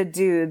the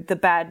dude, the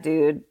bad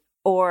dude,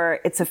 or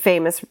it's a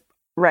famous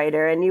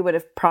writer, and you would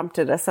have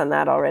prompted us on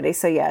that already.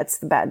 So yeah, it's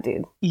the bad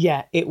dude.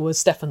 Yeah, it was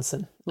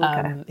Stephenson.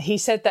 Okay. He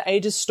said that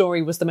Ada's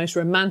story was the most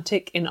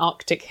romantic in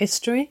Arctic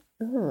history.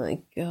 Oh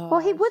my God. Well,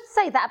 he would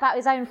say that about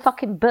his own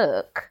fucking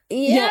book.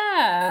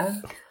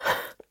 Yeah.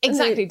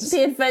 Exactly.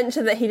 The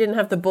adventure that he didn't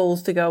have the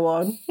balls to go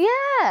on.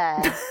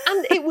 Yeah.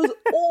 And it was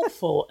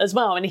awful as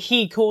well, and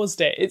he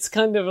caused it. It's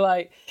kind of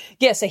like,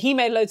 yeah, so he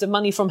made loads of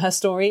money from her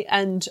story,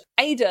 and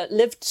Ada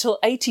lived till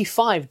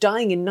 85,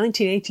 dying in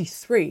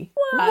 1983.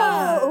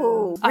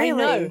 Whoa! I Really?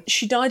 know.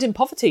 She died in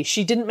poverty.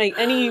 She didn't make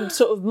any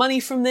sort of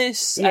money from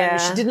this. Yeah.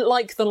 She didn't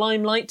like the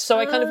limelight. So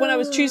I kind of, when I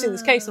was choosing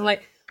this case, I'm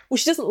like, well,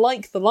 she doesn't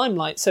like the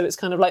limelight, so it's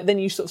kind of like, then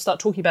you sort of start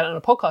talking about it on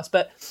a podcast.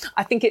 But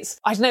I think it's,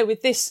 I don't know,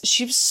 with this,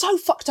 she was so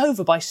fucked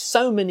over by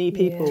so many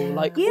people,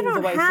 like, You all the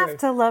don't way have through.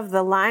 to love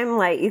the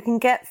limelight. You can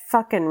get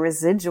fucking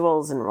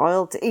residuals and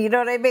royalty. You know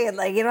what I mean?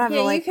 Like, you don't have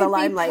to like the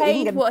limelight. You You can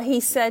can get get what he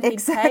said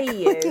he'd pay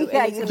you.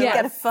 Yeah, and you it's can not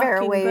get a a fair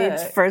fucking wage,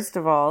 book. first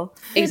of all.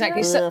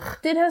 Exactly. So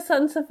Did her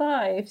son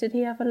survive? Did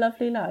he have a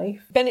lovely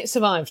life? Bennett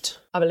survived,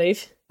 I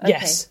believe.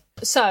 Yes.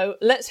 So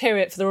let's hear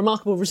it for the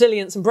remarkable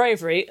resilience and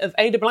bravery of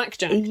Ada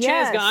Blackjack.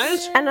 Yes. Cheers,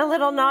 guys. And a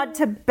little nod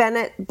to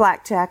Bennett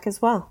Blackjack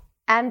as well.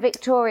 And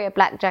Victoria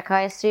Blackjack.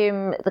 I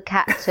assume the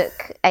cat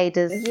took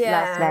Ada's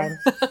last name.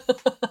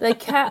 The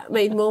cat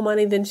made more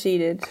money than she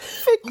did.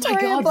 Oh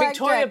my God,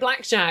 Victoria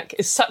Blackjack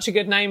is such a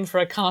good name for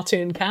a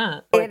cartoon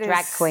cat. Or a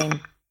drag queen.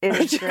 It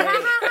is great.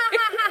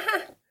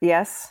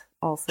 Yes,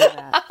 also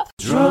that.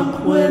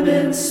 Drunk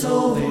women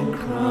solving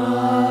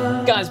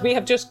crime. Guys, we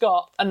have just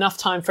got enough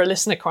time for a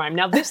listener crime.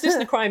 Now, this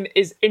listener crime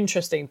is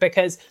interesting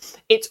because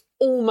it's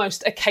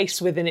almost a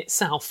case within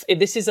itself.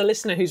 This is a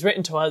listener who's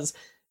written to us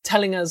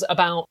telling us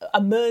about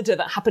a murder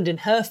that happened in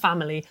her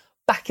family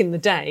back in the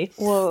day.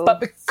 Whoa. But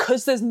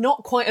because there's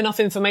not quite enough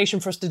information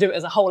for us to do it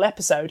as a whole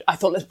episode, I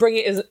thought let's bring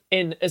it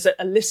in as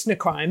a listener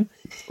crime.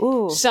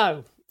 Ooh.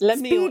 So,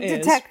 lend me your Speed ears.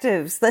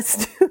 detectives.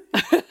 Let's do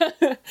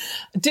it.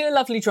 Dear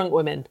lovely drunk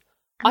women,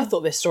 I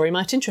thought this story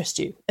might interest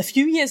you. A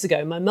few years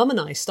ago, my mum and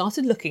I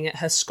started looking at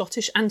her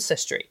Scottish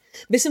ancestry.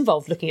 This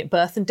involved looking at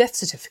birth and death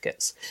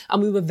certificates,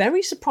 and we were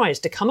very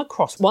surprised to come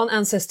across one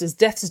ancestor's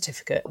death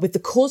certificate with the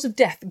cause of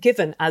death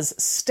given as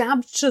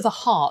stabbed to the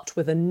heart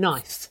with a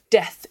knife.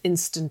 Death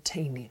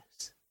instantaneous.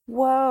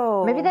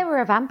 Whoa. Maybe they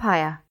were a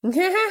vampire.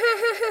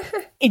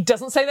 It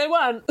doesn't say they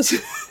weren't.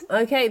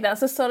 Okay,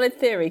 that's a solid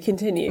theory.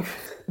 Continue.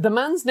 The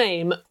man's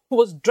name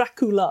was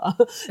Dracula.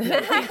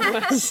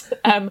 It was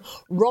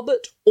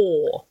Robert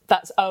Orr.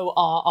 That's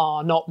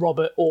O-R-R, not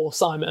Robert Orr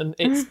Simon.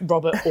 It's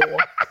Robert Orr.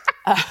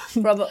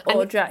 Robert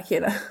or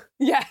Dracula.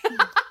 Yeah,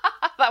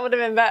 that would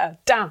have been better.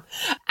 Damn.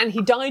 And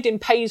he died in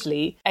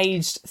Paisley,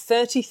 aged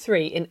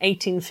 33 in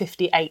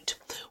 1858.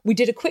 We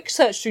did a quick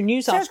search through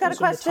news Sarah's articles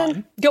got a from the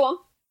time. question. Go on.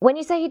 When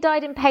you say he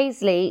died in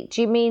Paisley,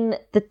 do you mean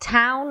the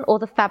town or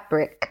the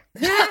fabric?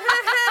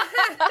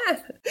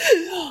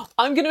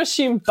 I'm going to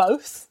assume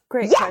both.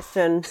 Great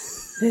question.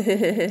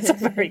 It's a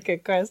very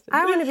good question.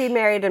 I want to be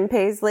married in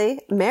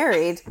Paisley.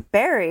 Married,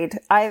 buried,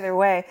 either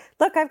way.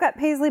 Look, I've got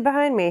Paisley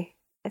behind me.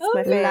 It's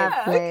my favorite.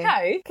 Yeah,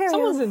 okay. Carry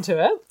Someone's on.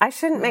 into it. I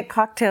shouldn't make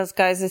cocktails,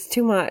 guys. It's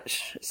too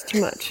much. It's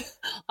too much.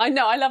 I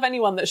know. I love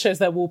anyone that shows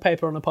their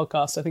wallpaper on a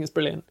podcast. I think it's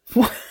brilliant.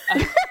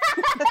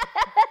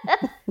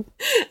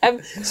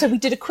 So we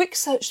did a quick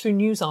search through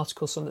news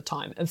articles from the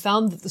time and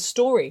found that the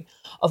story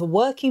of a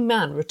working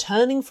man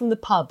returning from the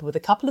pub with a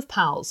couple of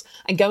pals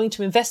and going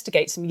to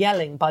investigate some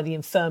yelling by the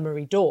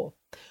infirmary door,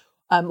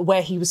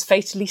 where he was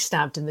fatally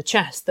stabbed in the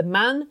chest. The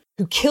man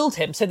who killed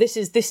him, so this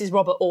is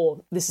Robert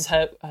Orr, this is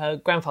her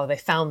grandfather, they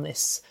found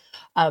this.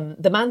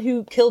 The man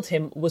who killed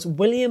him was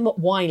William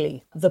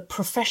Wiley, the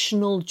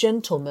professional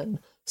gentleman,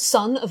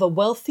 son of a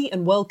wealthy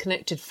and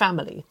well-connected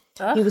family.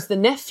 He was the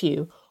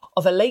nephew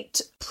of a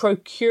late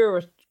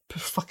procurator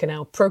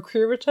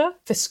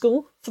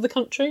fiscal for the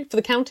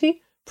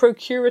county,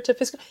 procurator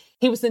fiscal.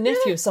 He was the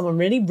nephew of someone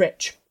really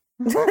rich.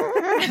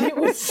 And it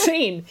was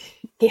seen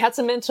he had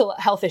some mental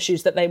health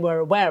issues that they were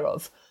aware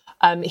of.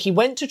 He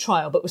went to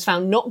trial but was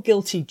found not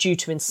guilty due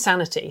to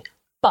insanity.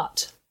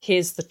 But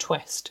here's the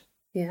twist.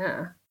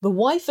 Yeah. The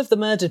wife of the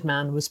murdered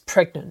man was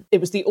pregnant. It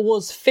was the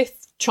Orr's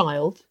fifth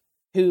child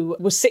who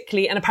was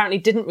sickly and apparently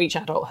didn't reach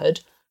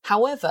adulthood.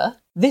 However,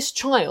 this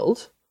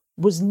child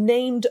was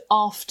named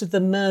after the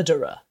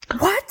murderer.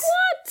 What?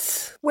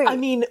 Wait. I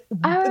mean,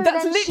 that's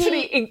then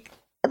literally...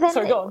 Then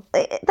Sorry, go on.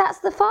 That's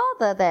the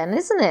father then,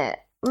 isn't it?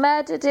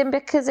 murdered him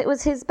because it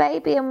was his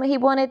baby and he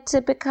wanted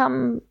to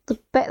become the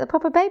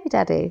proper baby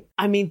daddy.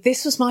 I mean,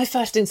 this was my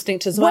first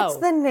instinct as well. What's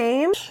the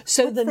name?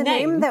 So What's the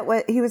name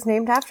that he was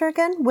named after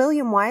again?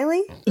 William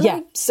Wiley?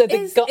 Yeah. So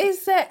is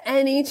there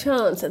any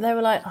chance that they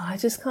were like, I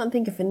just can't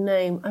think of a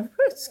name. I've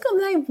just got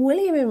the name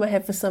William in my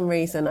head for some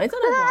reason. I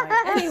don't know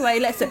why. Anyway,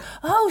 let's do.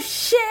 Oh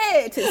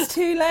shit! It's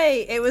too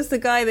late. It was the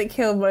guy that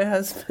killed my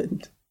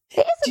husband.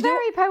 It is a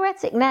very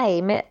poetic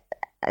name.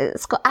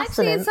 It's got assonance.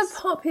 Actually, it's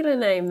a popular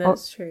name,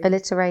 that's true.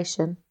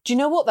 Alliteration. Do you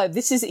know what, though?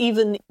 This is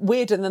even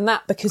weirder than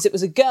that because it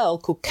was a girl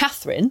called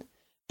Catherine,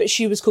 but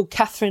she was called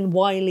Catherine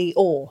Wiley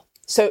Orr.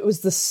 So it was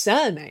the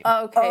surname.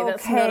 Okay,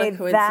 that's not a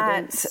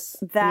coincidence.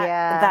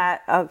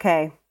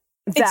 Okay.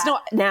 It's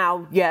not...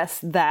 Now, yes,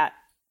 that.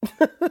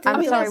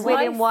 I'm sorry,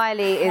 William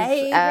Wiley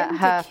is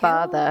her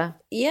father.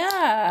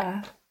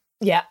 Yeah.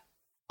 Yeah,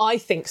 I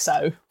think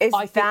so.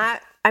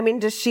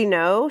 Does she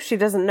know? She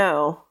doesn't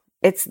know.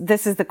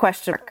 This is the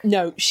question.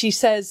 No, she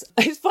says,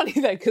 it's funny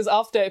though, because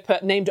after it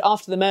put named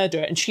after the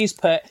murderer, and she's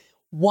put,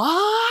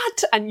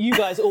 what? And you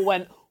guys all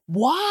went,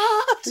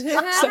 what?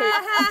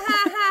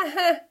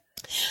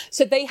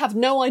 So they have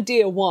no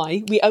idea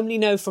why. We only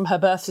know from her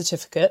birth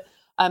certificate,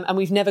 and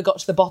we've never got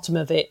to the bottom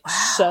of it.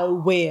 Wow. So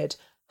weird.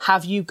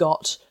 Have you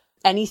got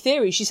any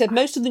theory? She said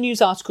most of the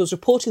news articles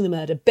reporting the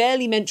murder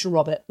barely mention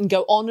Robert and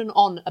go on and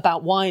on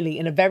about Wiley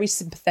in a very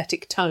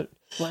sympathetic tone.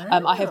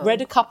 Wow. I have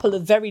read a couple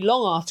of very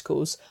long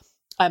articles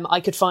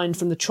I could find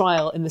from the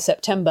trial in the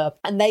September,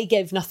 and they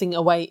gave nothing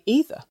away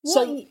either.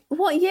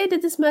 What year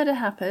did this murder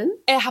happen?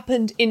 It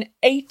happened in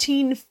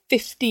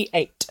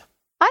 1858.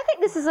 I think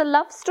this is a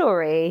love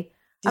story.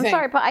 I'm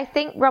sorry, but I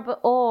think Robert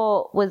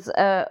Orr was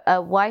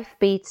a wife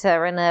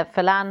beater and a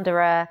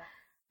philanderer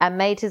and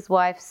made his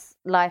wife's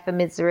life a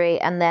misery.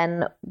 And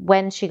then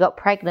when she got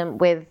pregnant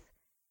with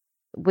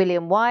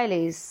William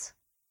Wiley's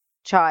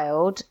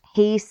child,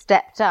 he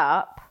stepped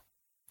up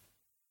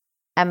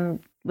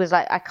and was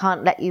like, I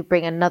can't let you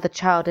bring another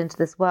child into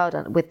this world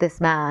with this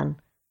man.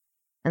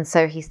 And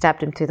so he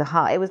stabbed him through the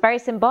heart. It was very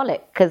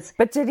symbolic because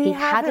he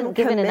hadn't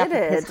given enough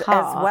of his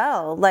heart as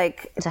well.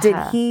 Like, did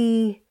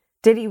he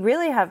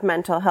really have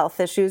mental health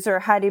issues,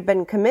 or had he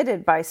been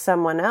committed by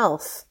someone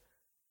else?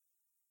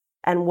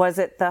 And was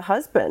it the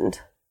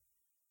husband?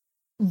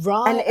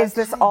 Right. And is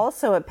this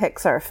also a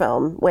Pixar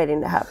film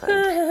waiting to happen?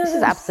 This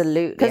is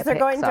absolutely because they're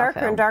going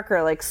darker and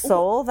darker. Like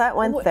Soul, that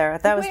went there.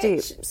 That was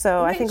deep.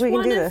 So I think we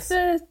can do this. Which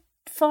one of the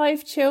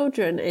 5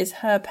 children is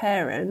her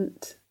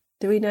parent?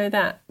 Do we know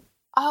that?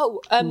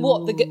 Oh,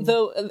 what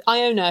the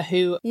Iona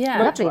who?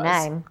 Yeah, lovely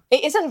name.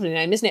 It is a lovely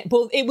name, isn't it?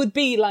 Well, it would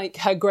be like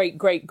her great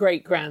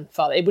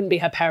grandfather. It wouldn't be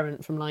her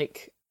parent from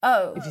like.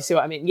 Oh, if you see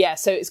what I mean. Yeah.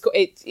 So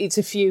it's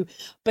a few,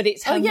 but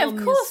it's her. Oh yeah,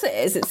 of course it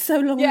is. It's so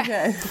long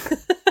ago.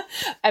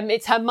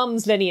 It's her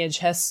mum's lineage,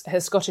 her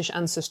Scottish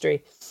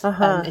ancestry,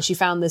 and she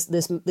found this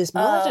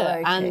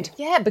murder, and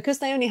because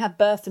they only had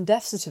birth and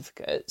death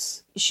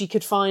certificates, she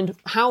could find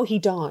how he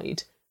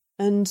died,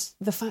 and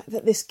the fact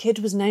that this kid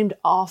was named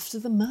after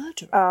the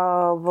murderer.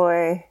 Oh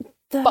boy!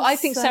 But I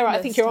think, Sarah,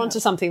 I think you're onto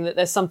something, that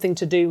there's something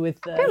to do with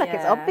the... I feel like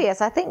it's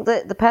obvious. I think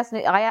that the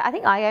person... I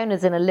think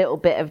Iona's in a little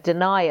bit of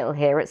denial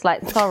here. It's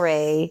like,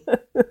 sorry,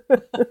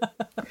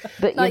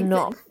 but you're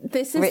not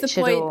this is Richard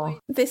the point. Orr.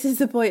 This is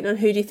the point on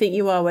Who Do You Think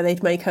You Are, where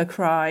they'd make her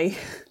cry.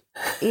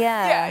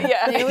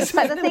 Yeah. It's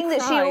like the thing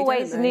that she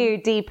always knew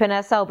deep in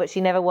her soul, but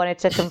she never wanted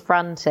to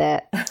confront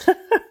it.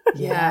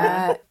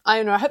 Yeah.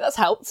 Iona, I hope that's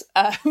helped.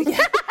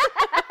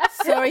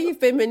 Sorry you've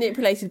been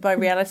manipulated by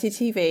reality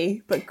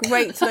TV, but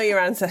great to know your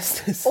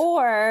ancestors.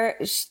 Or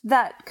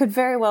that could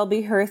very well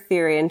be her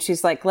theory, and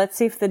she's like, let's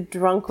see if the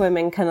drunk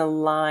women can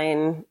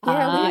align.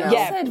 Yeah, we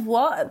said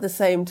what at the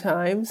same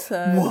time,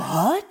 so...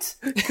 What?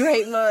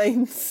 Great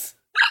minds.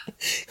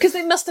 Because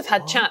they must have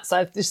had chats.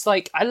 I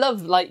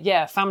love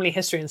family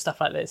history and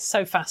stuff like this.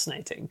 So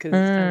fascinating. Cause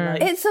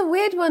it's a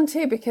weird one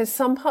too, because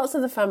some parts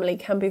of the family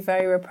can be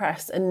very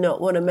repressed and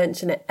not want to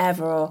mention it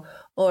ever,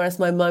 or as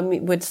my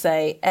mum would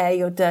say, air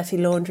your dirty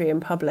laundry in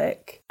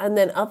public. And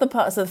then other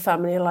parts of the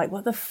family are like,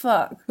 what the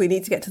fuck? We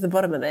need to get to the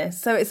bottom of this.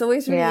 So it's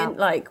always really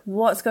like,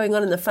 what's going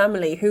on in the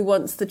family? Who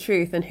wants the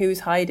truth and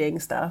who's hiding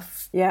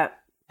stuff? Yeah.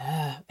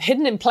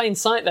 Hidden in plain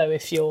sight, though,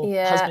 if your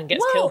husband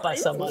gets killed by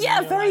someone. Yeah,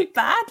 very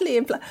badly.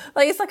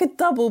 It's like a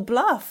double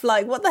bluff.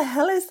 Like, what the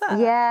hell is that?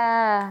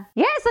 Yeah.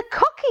 Yeah, it's a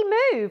cocky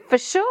move, for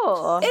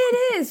sure.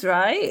 It is,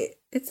 right?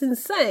 It's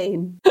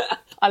insane.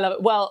 I love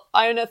it. Well,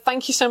 Iona,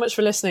 thank you so much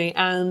for listening.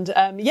 And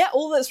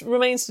all that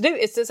remains to do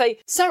is to say,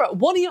 Sarah,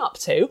 what are you up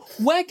to?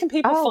 Where can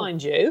people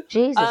find you?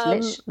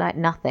 Jesus, like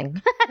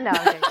nothing. No,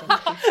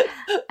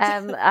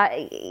 I'm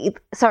joking.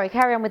 Sorry,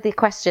 carry on with the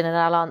question and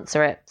I'll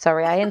answer it.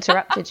 Sorry, I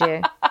interrupted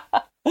you.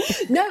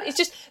 No, it's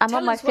just... I'm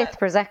on my 5th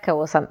Prosecco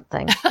or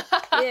something.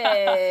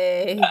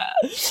 Yay.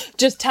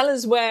 Just tell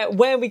us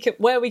where we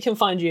can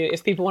find you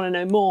if people want to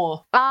know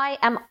more. I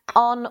am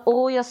on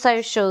all your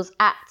socials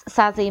at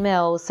Sazzy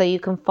Mills, so you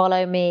can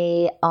follow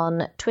me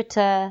on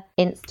Twitter,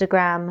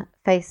 Instagram,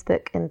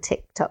 Facebook and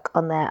TikTok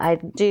on there. I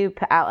do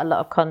put out a lot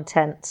of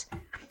content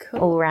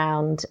all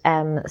round,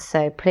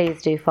 so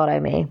please do follow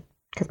me.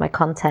 because my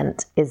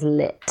content is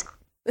lit.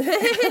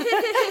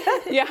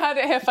 You heard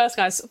it here first,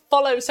 guys.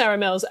 Follow Sarah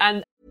Mills.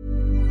 And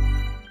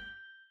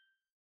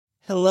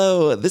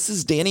hello, this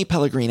is Danny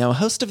Pellegrino,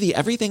 host of the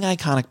Everything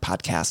Iconic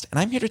podcast, and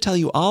I'm here to tell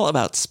you all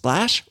about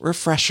Splash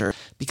Refresher,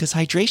 because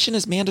hydration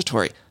is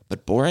mandatory,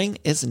 but boring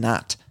is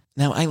not.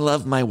 Now, I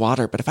love my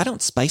water, but if I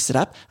don't spice it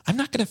up, I'm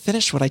not going to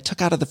finish what I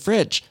took out of the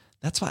fridge.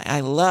 That's why I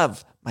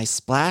love my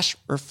Splash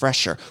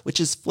Refresher, which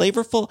is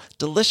flavorful,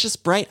 delicious,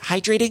 bright,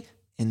 hydrating,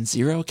 and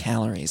 0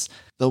 calories.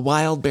 The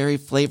wild berry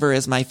flavor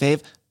is my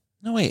fave.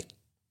 No, wait,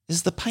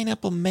 is the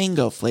pineapple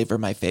mango flavor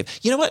my fave?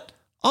 You know what?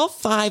 All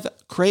 5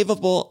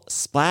 craveable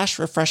Splash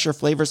Refresher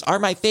flavors are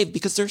my fave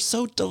because they're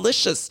so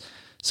delicious.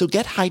 So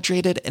get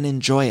hydrated and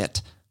enjoy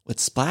it with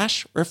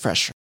Splash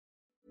Refresher.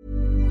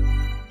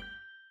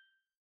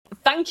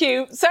 thank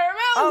you, Sarah Mills!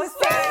 Oh,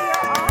 Sarah, you're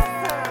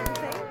awesome. Thank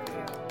you.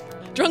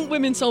 Drunk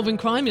Women Solving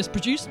Crime is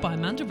produced by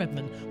Amanda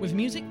Redman, with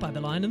music by The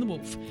Lion and the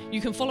Wolf.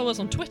 You can follow us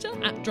on Twitter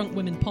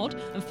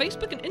 @DrunkWomenPod and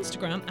Facebook and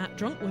Instagram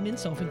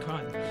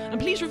 @DrunkWomenSolvingCrime. And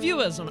please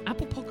review us on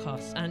Apple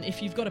Podcasts. And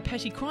if you've got a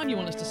petty crime you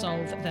want us to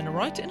solve, then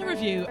write it in a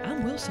review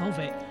and we'll solve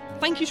it.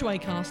 Thank you to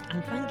Acast,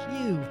 and thank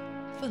you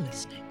for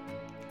listening.